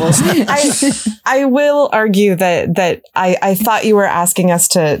possible? I will argue that I thought you were asking us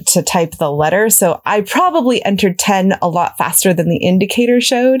to type the letter, so I probably entered 10 a lot faster than the indicator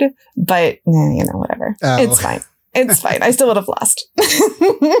showed, but whatever. Oh. It's fine. It's fine. I still would have lost.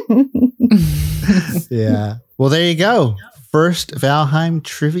 Yeah. Well, there you go. First Valheim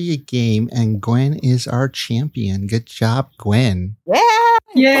trivia game, and Gwen is our champion. Good job, Gwen. Yeah!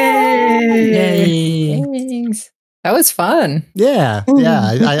 Yay! Thanks. That was fun. Yeah,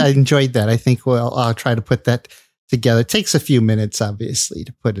 I enjoyed that. I think I'll try to put that together. It takes a few minutes, obviously,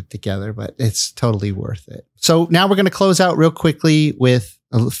 to put it together, but it's totally worth it. So now we're going to close out real quickly with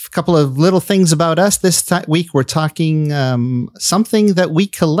a couple of little things about us. This week, we're talking something that we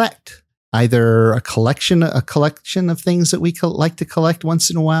collect. Either a collection of things that we like to collect once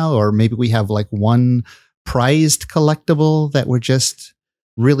in a while, or maybe we have like one prized collectible that we're just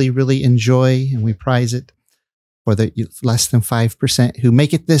really, really enjoy and we prize it for the less than 5% who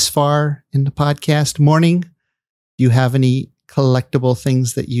make it this far in the podcast. Morning, do you have any collectible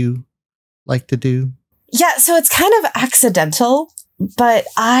things that you like to do? Yeah, so it's kind of accidental, but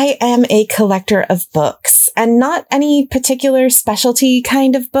I am a collector of books, and not any particular specialty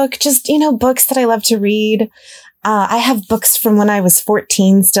kind of book, just, books that I love to read. I have books from when I was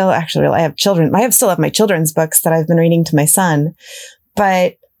 14 still. Actually, I still have my children's books that I've been reading to my son,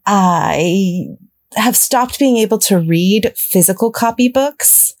 but I have stopped being able to read physical copy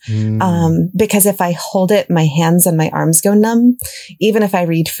books because if I hold it, my hands and my arms go numb, even if I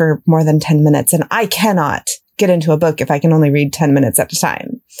read for more than 10 minutes, and I cannot get into a book if I can only read 10 minutes at a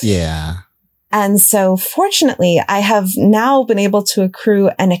time. Yeah. And so fortunately, I have now been able to accrue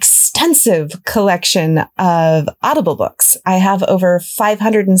an extensive collection of Audible books. I have over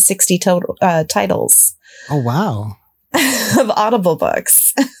 560 total titles. Oh, wow. Of Audible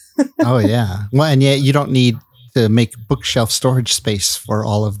books. Oh, yeah. Well, and yet you don't need to make bookshelf storage space for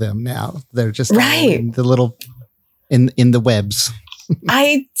all of them now. They're just right in the little in the webs.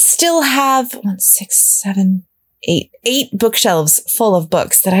 I still have 8 bookshelves full of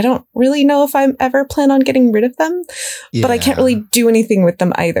books that I don't really know if I'm ever plan on getting rid of them, but I can't really do anything with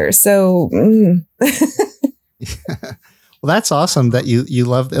them either. So, Well, that's awesome that you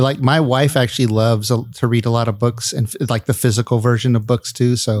love. Like my wife actually loves to read a lot of books and like the physical version of books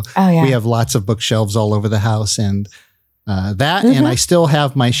too. So we have lots of bookshelves all over the house, and and I still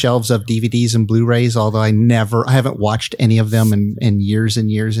have my shelves of DVDs and Blu-rays, although I haven't watched any of them in years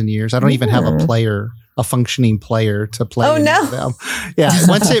and years and years. I don't even have a functioning player to play. Oh no! Them. Yeah,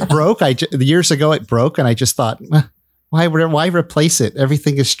 once it broke, years ago it broke, and I just thought, why replace it?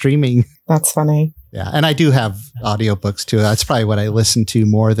 Everything is streaming. That's funny. Yeah, and I do have audiobooks too. That's probably what I listen to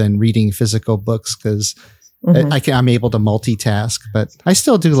more than reading physical books because I'm able to multitask. But I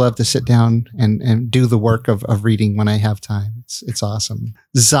still do love to sit down and do the work of reading when I have time. It's awesome.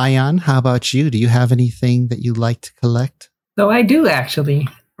 Zion, how about you? Do you have anything that you like to collect? So I do actually.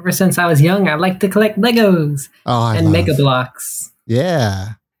 Ever since I was young, I like to collect Legos and Mega Blocks.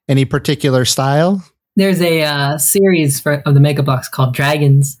 Yeah. Any particular style? There's a series of the Mega Blocks called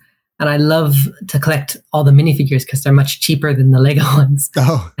Dragons, and I love to collect all the minifigures because they're much cheaper than the Lego ones.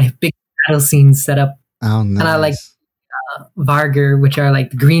 Oh. I have big battle scenes set up. Oh, nice. And I like Varger, which are like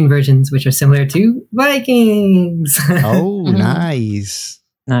the green versions, which are similar to Vikings. Oh, nice.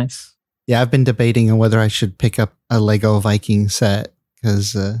 Nice. Yeah, I've been debating on whether I should pick up a Lego Viking set.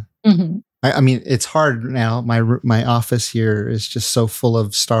 Because I mean, it's hard now. My office here is just so full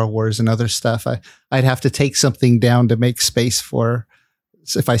of Star Wars and other stuff. I'd have to take something down to make space for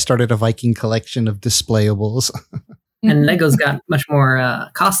if I started a Viking collection of displayables. And Legos got much more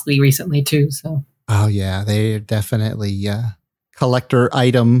costly recently too. So oh yeah, they're definitely collector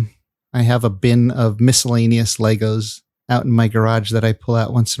item. I have a bin of miscellaneous Legos out in my garage that I pull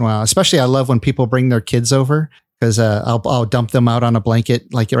out once in a while. Especially, I love when people bring their kids over. Because I'll dump them out on a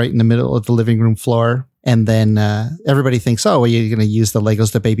blanket, like right in the middle of the living room floor, And then everybody thinks, oh, well, you're going to use the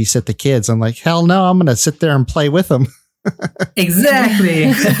Legos to babysit the kids. I'm like, hell no, I'm going to sit there and play with them. Exactly.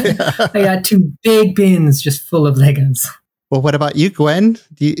 I got 2 big bins just full of Legos. Well, what about you, Gwen?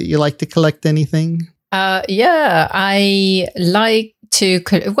 Do you like to collect anything? Yeah, I like to,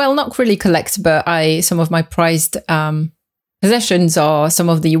 not really collect, but some of my prized possessions are some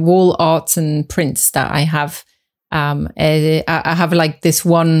of the wall arts and prints that I have. I have like this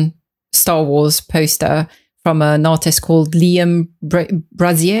one Star Wars poster from an artist called Liam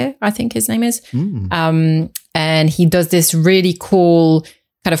Brazier, I think his name is. And he does this really cool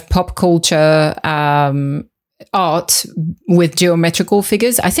kind of pop culture art with geometrical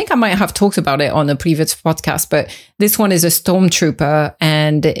figures. I think I might have talked about it on a previous podcast, but this one is a stormtrooper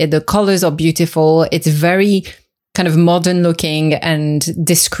and the colors are beautiful. It's very kind of modern looking and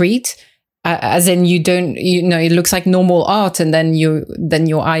discreet. As in it looks like normal art, and then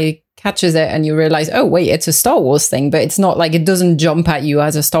your eye catches it and you realize, oh wait, it's a Star Wars thing, but it's not like, it doesn't jump at you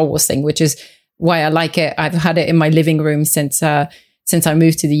as a Star Wars thing, which is why I like it. I've had it in my living room since I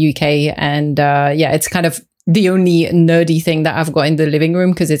moved to the UK, and it's kind of the only nerdy thing that I've got in the living room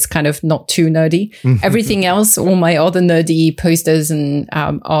because it's kind of not too nerdy. Everything else, all my other nerdy posters and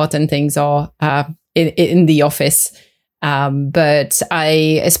art and things are in the office. But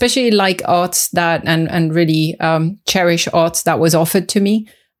I especially like art that and really cherish art that was offered to me.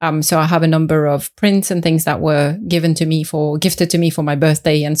 So I have a number of prints and things that were gifted to me for my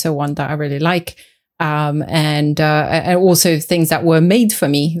birthday and so on that I really like. And also things that were made for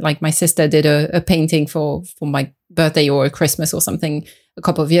me. Like my sister did a painting for my birthday or Christmas or something a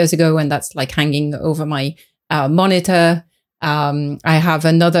couple of years ago, and that's like hanging over my monitor. I have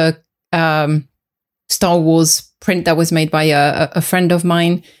another Star Wars print that was made by a friend of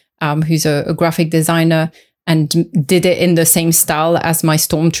mine who's a graphic designer, and did it in the same style as my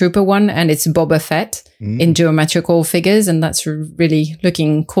Stormtrooper one, and it's Boba Fett in geometrical figures, and that's really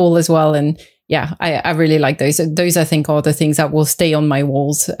looking cool as well. And yeah, I really like those. Those I think are the things that will stay on my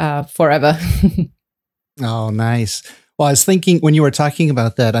walls forever. Oh, nice. Well, I was thinking when you were talking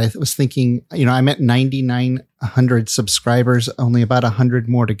about that, I was thinking, I'm at 9,900 subscribers, only about 100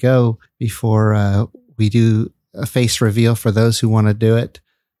 more to go before we do a face reveal for those who want to do it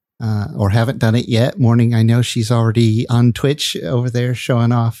or haven't done it yet. Morning, I know she's already on Twitch over there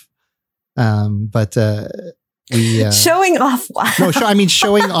showing off. Showing off what? No,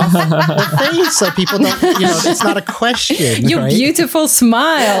 showing off the face so people don't, it's not a question. Your right? beautiful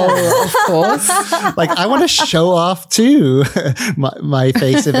smile, of course. Like, I want to show off too, my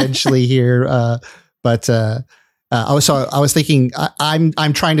face eventually here. I was thinking,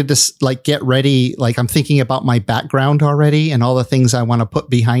 I'm trying to just like get ready. Like I'm thinking about my background already and all the things I want to put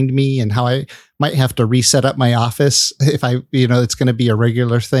behind me and how I might have to reset up my office if it's going to be a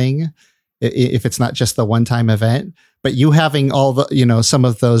regular thing, if it's not just the one-time event. But you having all the, some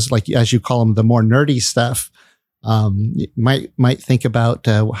of those, like as you call them, the more nerdy stuff, you might think about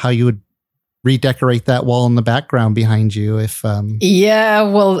how you would redecorate that wall in the background behind you. If yeah,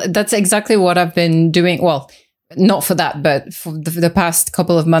 well, that's exactly what I've been doing. Well, not for that, but for the past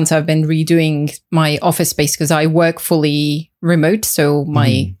couple of months, I've been redoing my office space because I work fully remote. So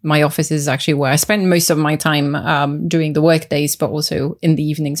my office is actually where I spend most of my time during the work days, but also in the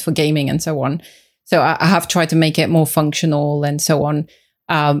evenings for gaming and so on. So I have tried to make it more functional and so on.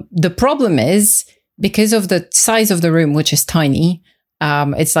 The problem is because of the size of the room, which is tiny,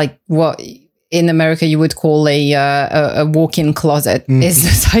 it's like what in America you would call a walk-in closet is the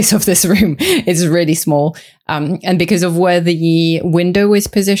size of this room. It's really small. And because of where the window is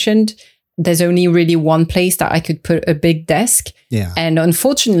positioned, there's only really one place that I could put a big desk. Yeah. And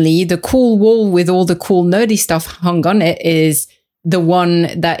unfortunately, the cool wall with all the cool nerdy stuff hung on it is the one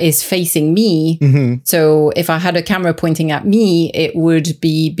that is facing me. So if I had a camera pointing at me, it would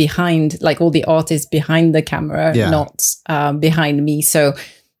be behind, like all the art is behind the camera, not behind me. So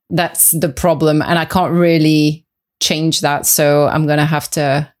that's the problem. And I can't really change that. So I'm going to have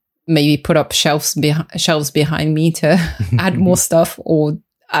to maybe put up shelves behind me to add more stuff, or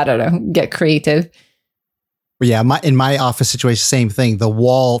I don't know, get creative. Yeah, in my office situation, same thing. The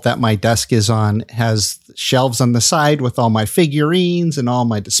wall that my desk is on has shelves on the side with all my figurines and all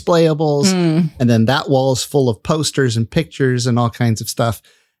my displayables. And then that wall is full of posters and pictures and all kinds of stuff.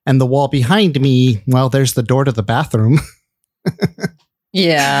 And the wall behind me, well, there's the door to the bathroom.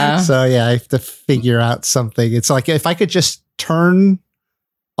 Yeah. So yeah, I have to figure out something. It's like if I could just turn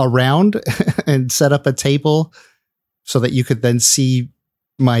around and set up a table so that you could then see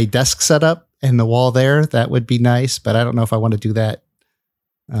my desk setup and the wall there, that would be nice. But I don't know if I want to do that.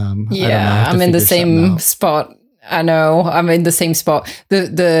 I'm in the same spot. I know, I'm in the same spot.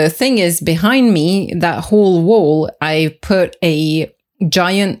 The thing is, behind me, that whole wall, I put a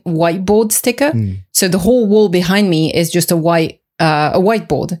giant whiteboard sticker. So the whole wall behind me is just a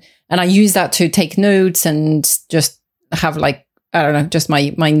whiteboard. And I use that to take notes and just have like, I don't know, just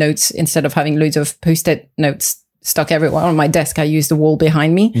my notes instead of having loads of Post-it notes stuck everywhere on my desk. I use the wall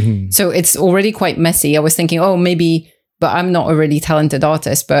behind me. So it's already quite messy. I was thinking, oh, maybe... But I'm not a really talented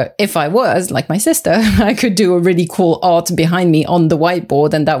artist. But if I was, like my sister, I could do a really cool art behind me on the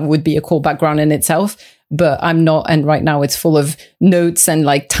whiteboard, and that would be a cool background in itself. But I'm not. And right now it's full of notes and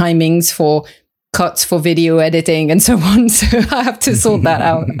like timings for cuts for video editing and so on. So I have to sort that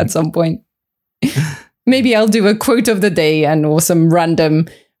out at some point. Maybe I'll do a quote of the day or some random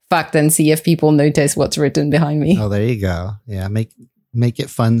fact and see if people notice what's written behind me. Oh, there you go. Yeah, make it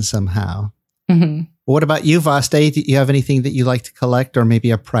fun somehow. What about you, Vaste? Do you have anything that you like to collect, or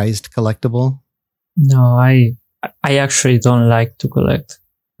maybe a prized collectible? No, I actually don't like to collect.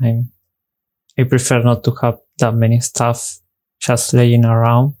 I prefer not to have that many stuff just laying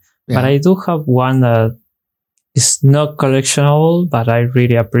around. Yeah. But I do have one that is not collectionable, but I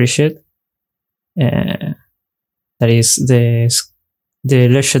really appreciate. That is the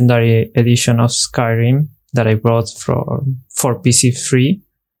legendary edition of Skyrim that I brought for PC free.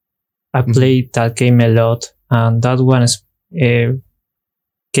 I played that game a lot, and that one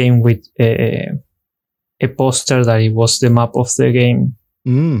came with a poster that it was the map of the game.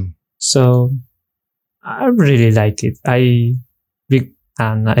 So I really like it.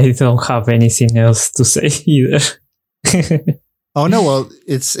 And I don't have anything else to say either. Oh no, well,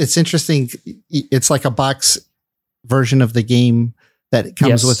 it's interesting. It's like a box version of the game that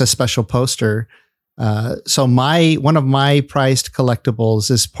comes with a special poster. So one of my prized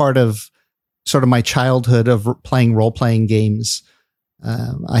collectibles is part of sort of my childhood of playing role-playing games.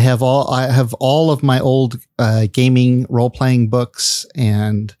 I have all of my old gaming role-playing books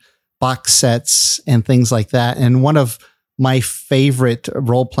and box sets and things like that. And one of my favorite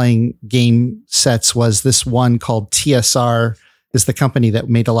role-playing game sets was this one called TSR, is the company that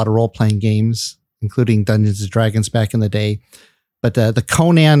made a lot of role-playing games, including Dungeons and Dragons back in the day. But the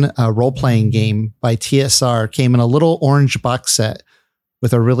Conan role-playing game by TSR came in a little orange box set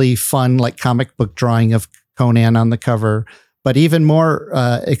with a really fun, like comic book drawing of Conan on the cover. But even more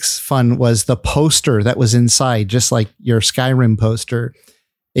fun was the poster that was inside, just like your Skyrim poster.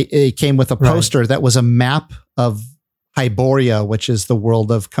 It came with a poster that was a map of Hyboria, which is the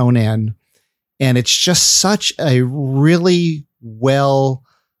world of Conan. And it's just such a really well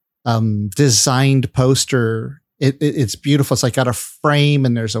designed poster. It's beautiful. It's like got a frame,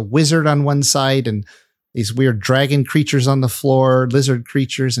 and there's a wizard on one side and these weird dragon creatures on the floor, lizard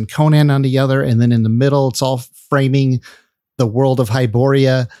creatures, and Conan on the other. And then in the middle, it's all framing the world of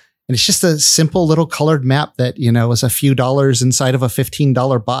Hyboria. And it's just a simple little colored map that, is a few dollars inside of a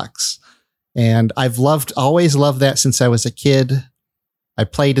 $15 box. And I've always loved that since I was a kid. I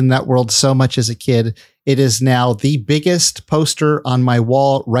played in that world so much as a kid. It is now the biggest poster on my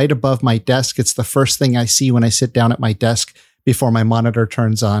wall right above my desk. It's the first thing I see when I sit down at my desk before my monitor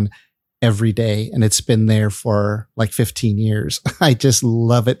turns on every day. And it's been there for like 15 years. I just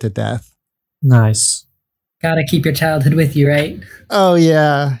love it to death. Nice. Gotta keep your childhood with you, right? Oh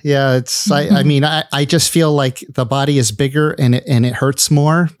yeah. Yeah. It's, I mean, I just feel like the body is bigger and it hurts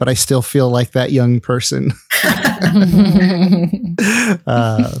more, but I still feel like that young person.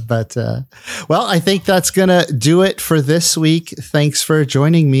 Well, I think that's going to do it for this week. Thanks for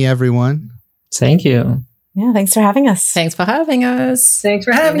joining me, everyone. Thank you. Yeah. Thanks for having us. Thanks for having us. Thanks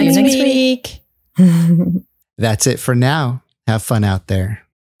for having us me. Next week. That's it for now. Have fun out there.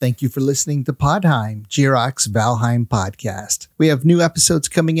 Thank you for listening to Podheim, Jirok's Valheim podcast. We have new episodes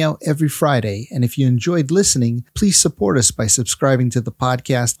coming out every Friday, and if you enjoyed listening, please support us by subscribing to the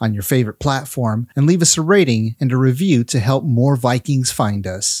podcast on your favorite platform and leave us a rating and a review to help more Vikings find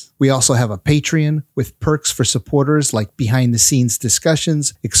us. We also have a Patreon with perks for supporters like behind-the-scenes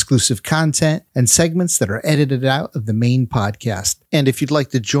discussions, exclusive content, and segments that are edited out of the main podcast. And if you'd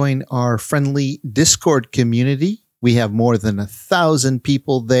like to join our friendly Discord community, we have more than 1,000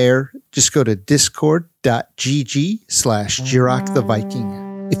 people there. Just go to discord.gg/Jirok the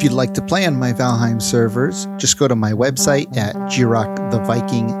Viking. If you'd like to play on my Valheim servers, just go to my website at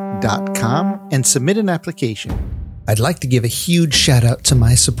jiroktheviking.com and submit an application. I'd like to give a huge shout out to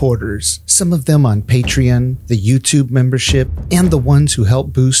my supporters, some of them on Patreon, the YouTube membership, and the ones who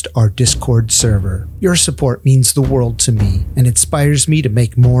help boost our Discord server. Your support means the world to me and inspires me to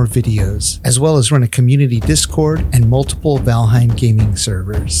make more videos, as well as run a community Discord and multiple Valheim gaming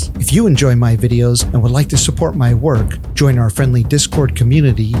servers. If you enjoy my videos and would like to support my work, join our friendly Discord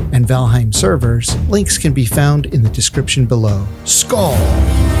community and Valheim servers. Links can be found in the description below.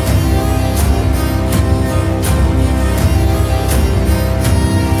 Skål!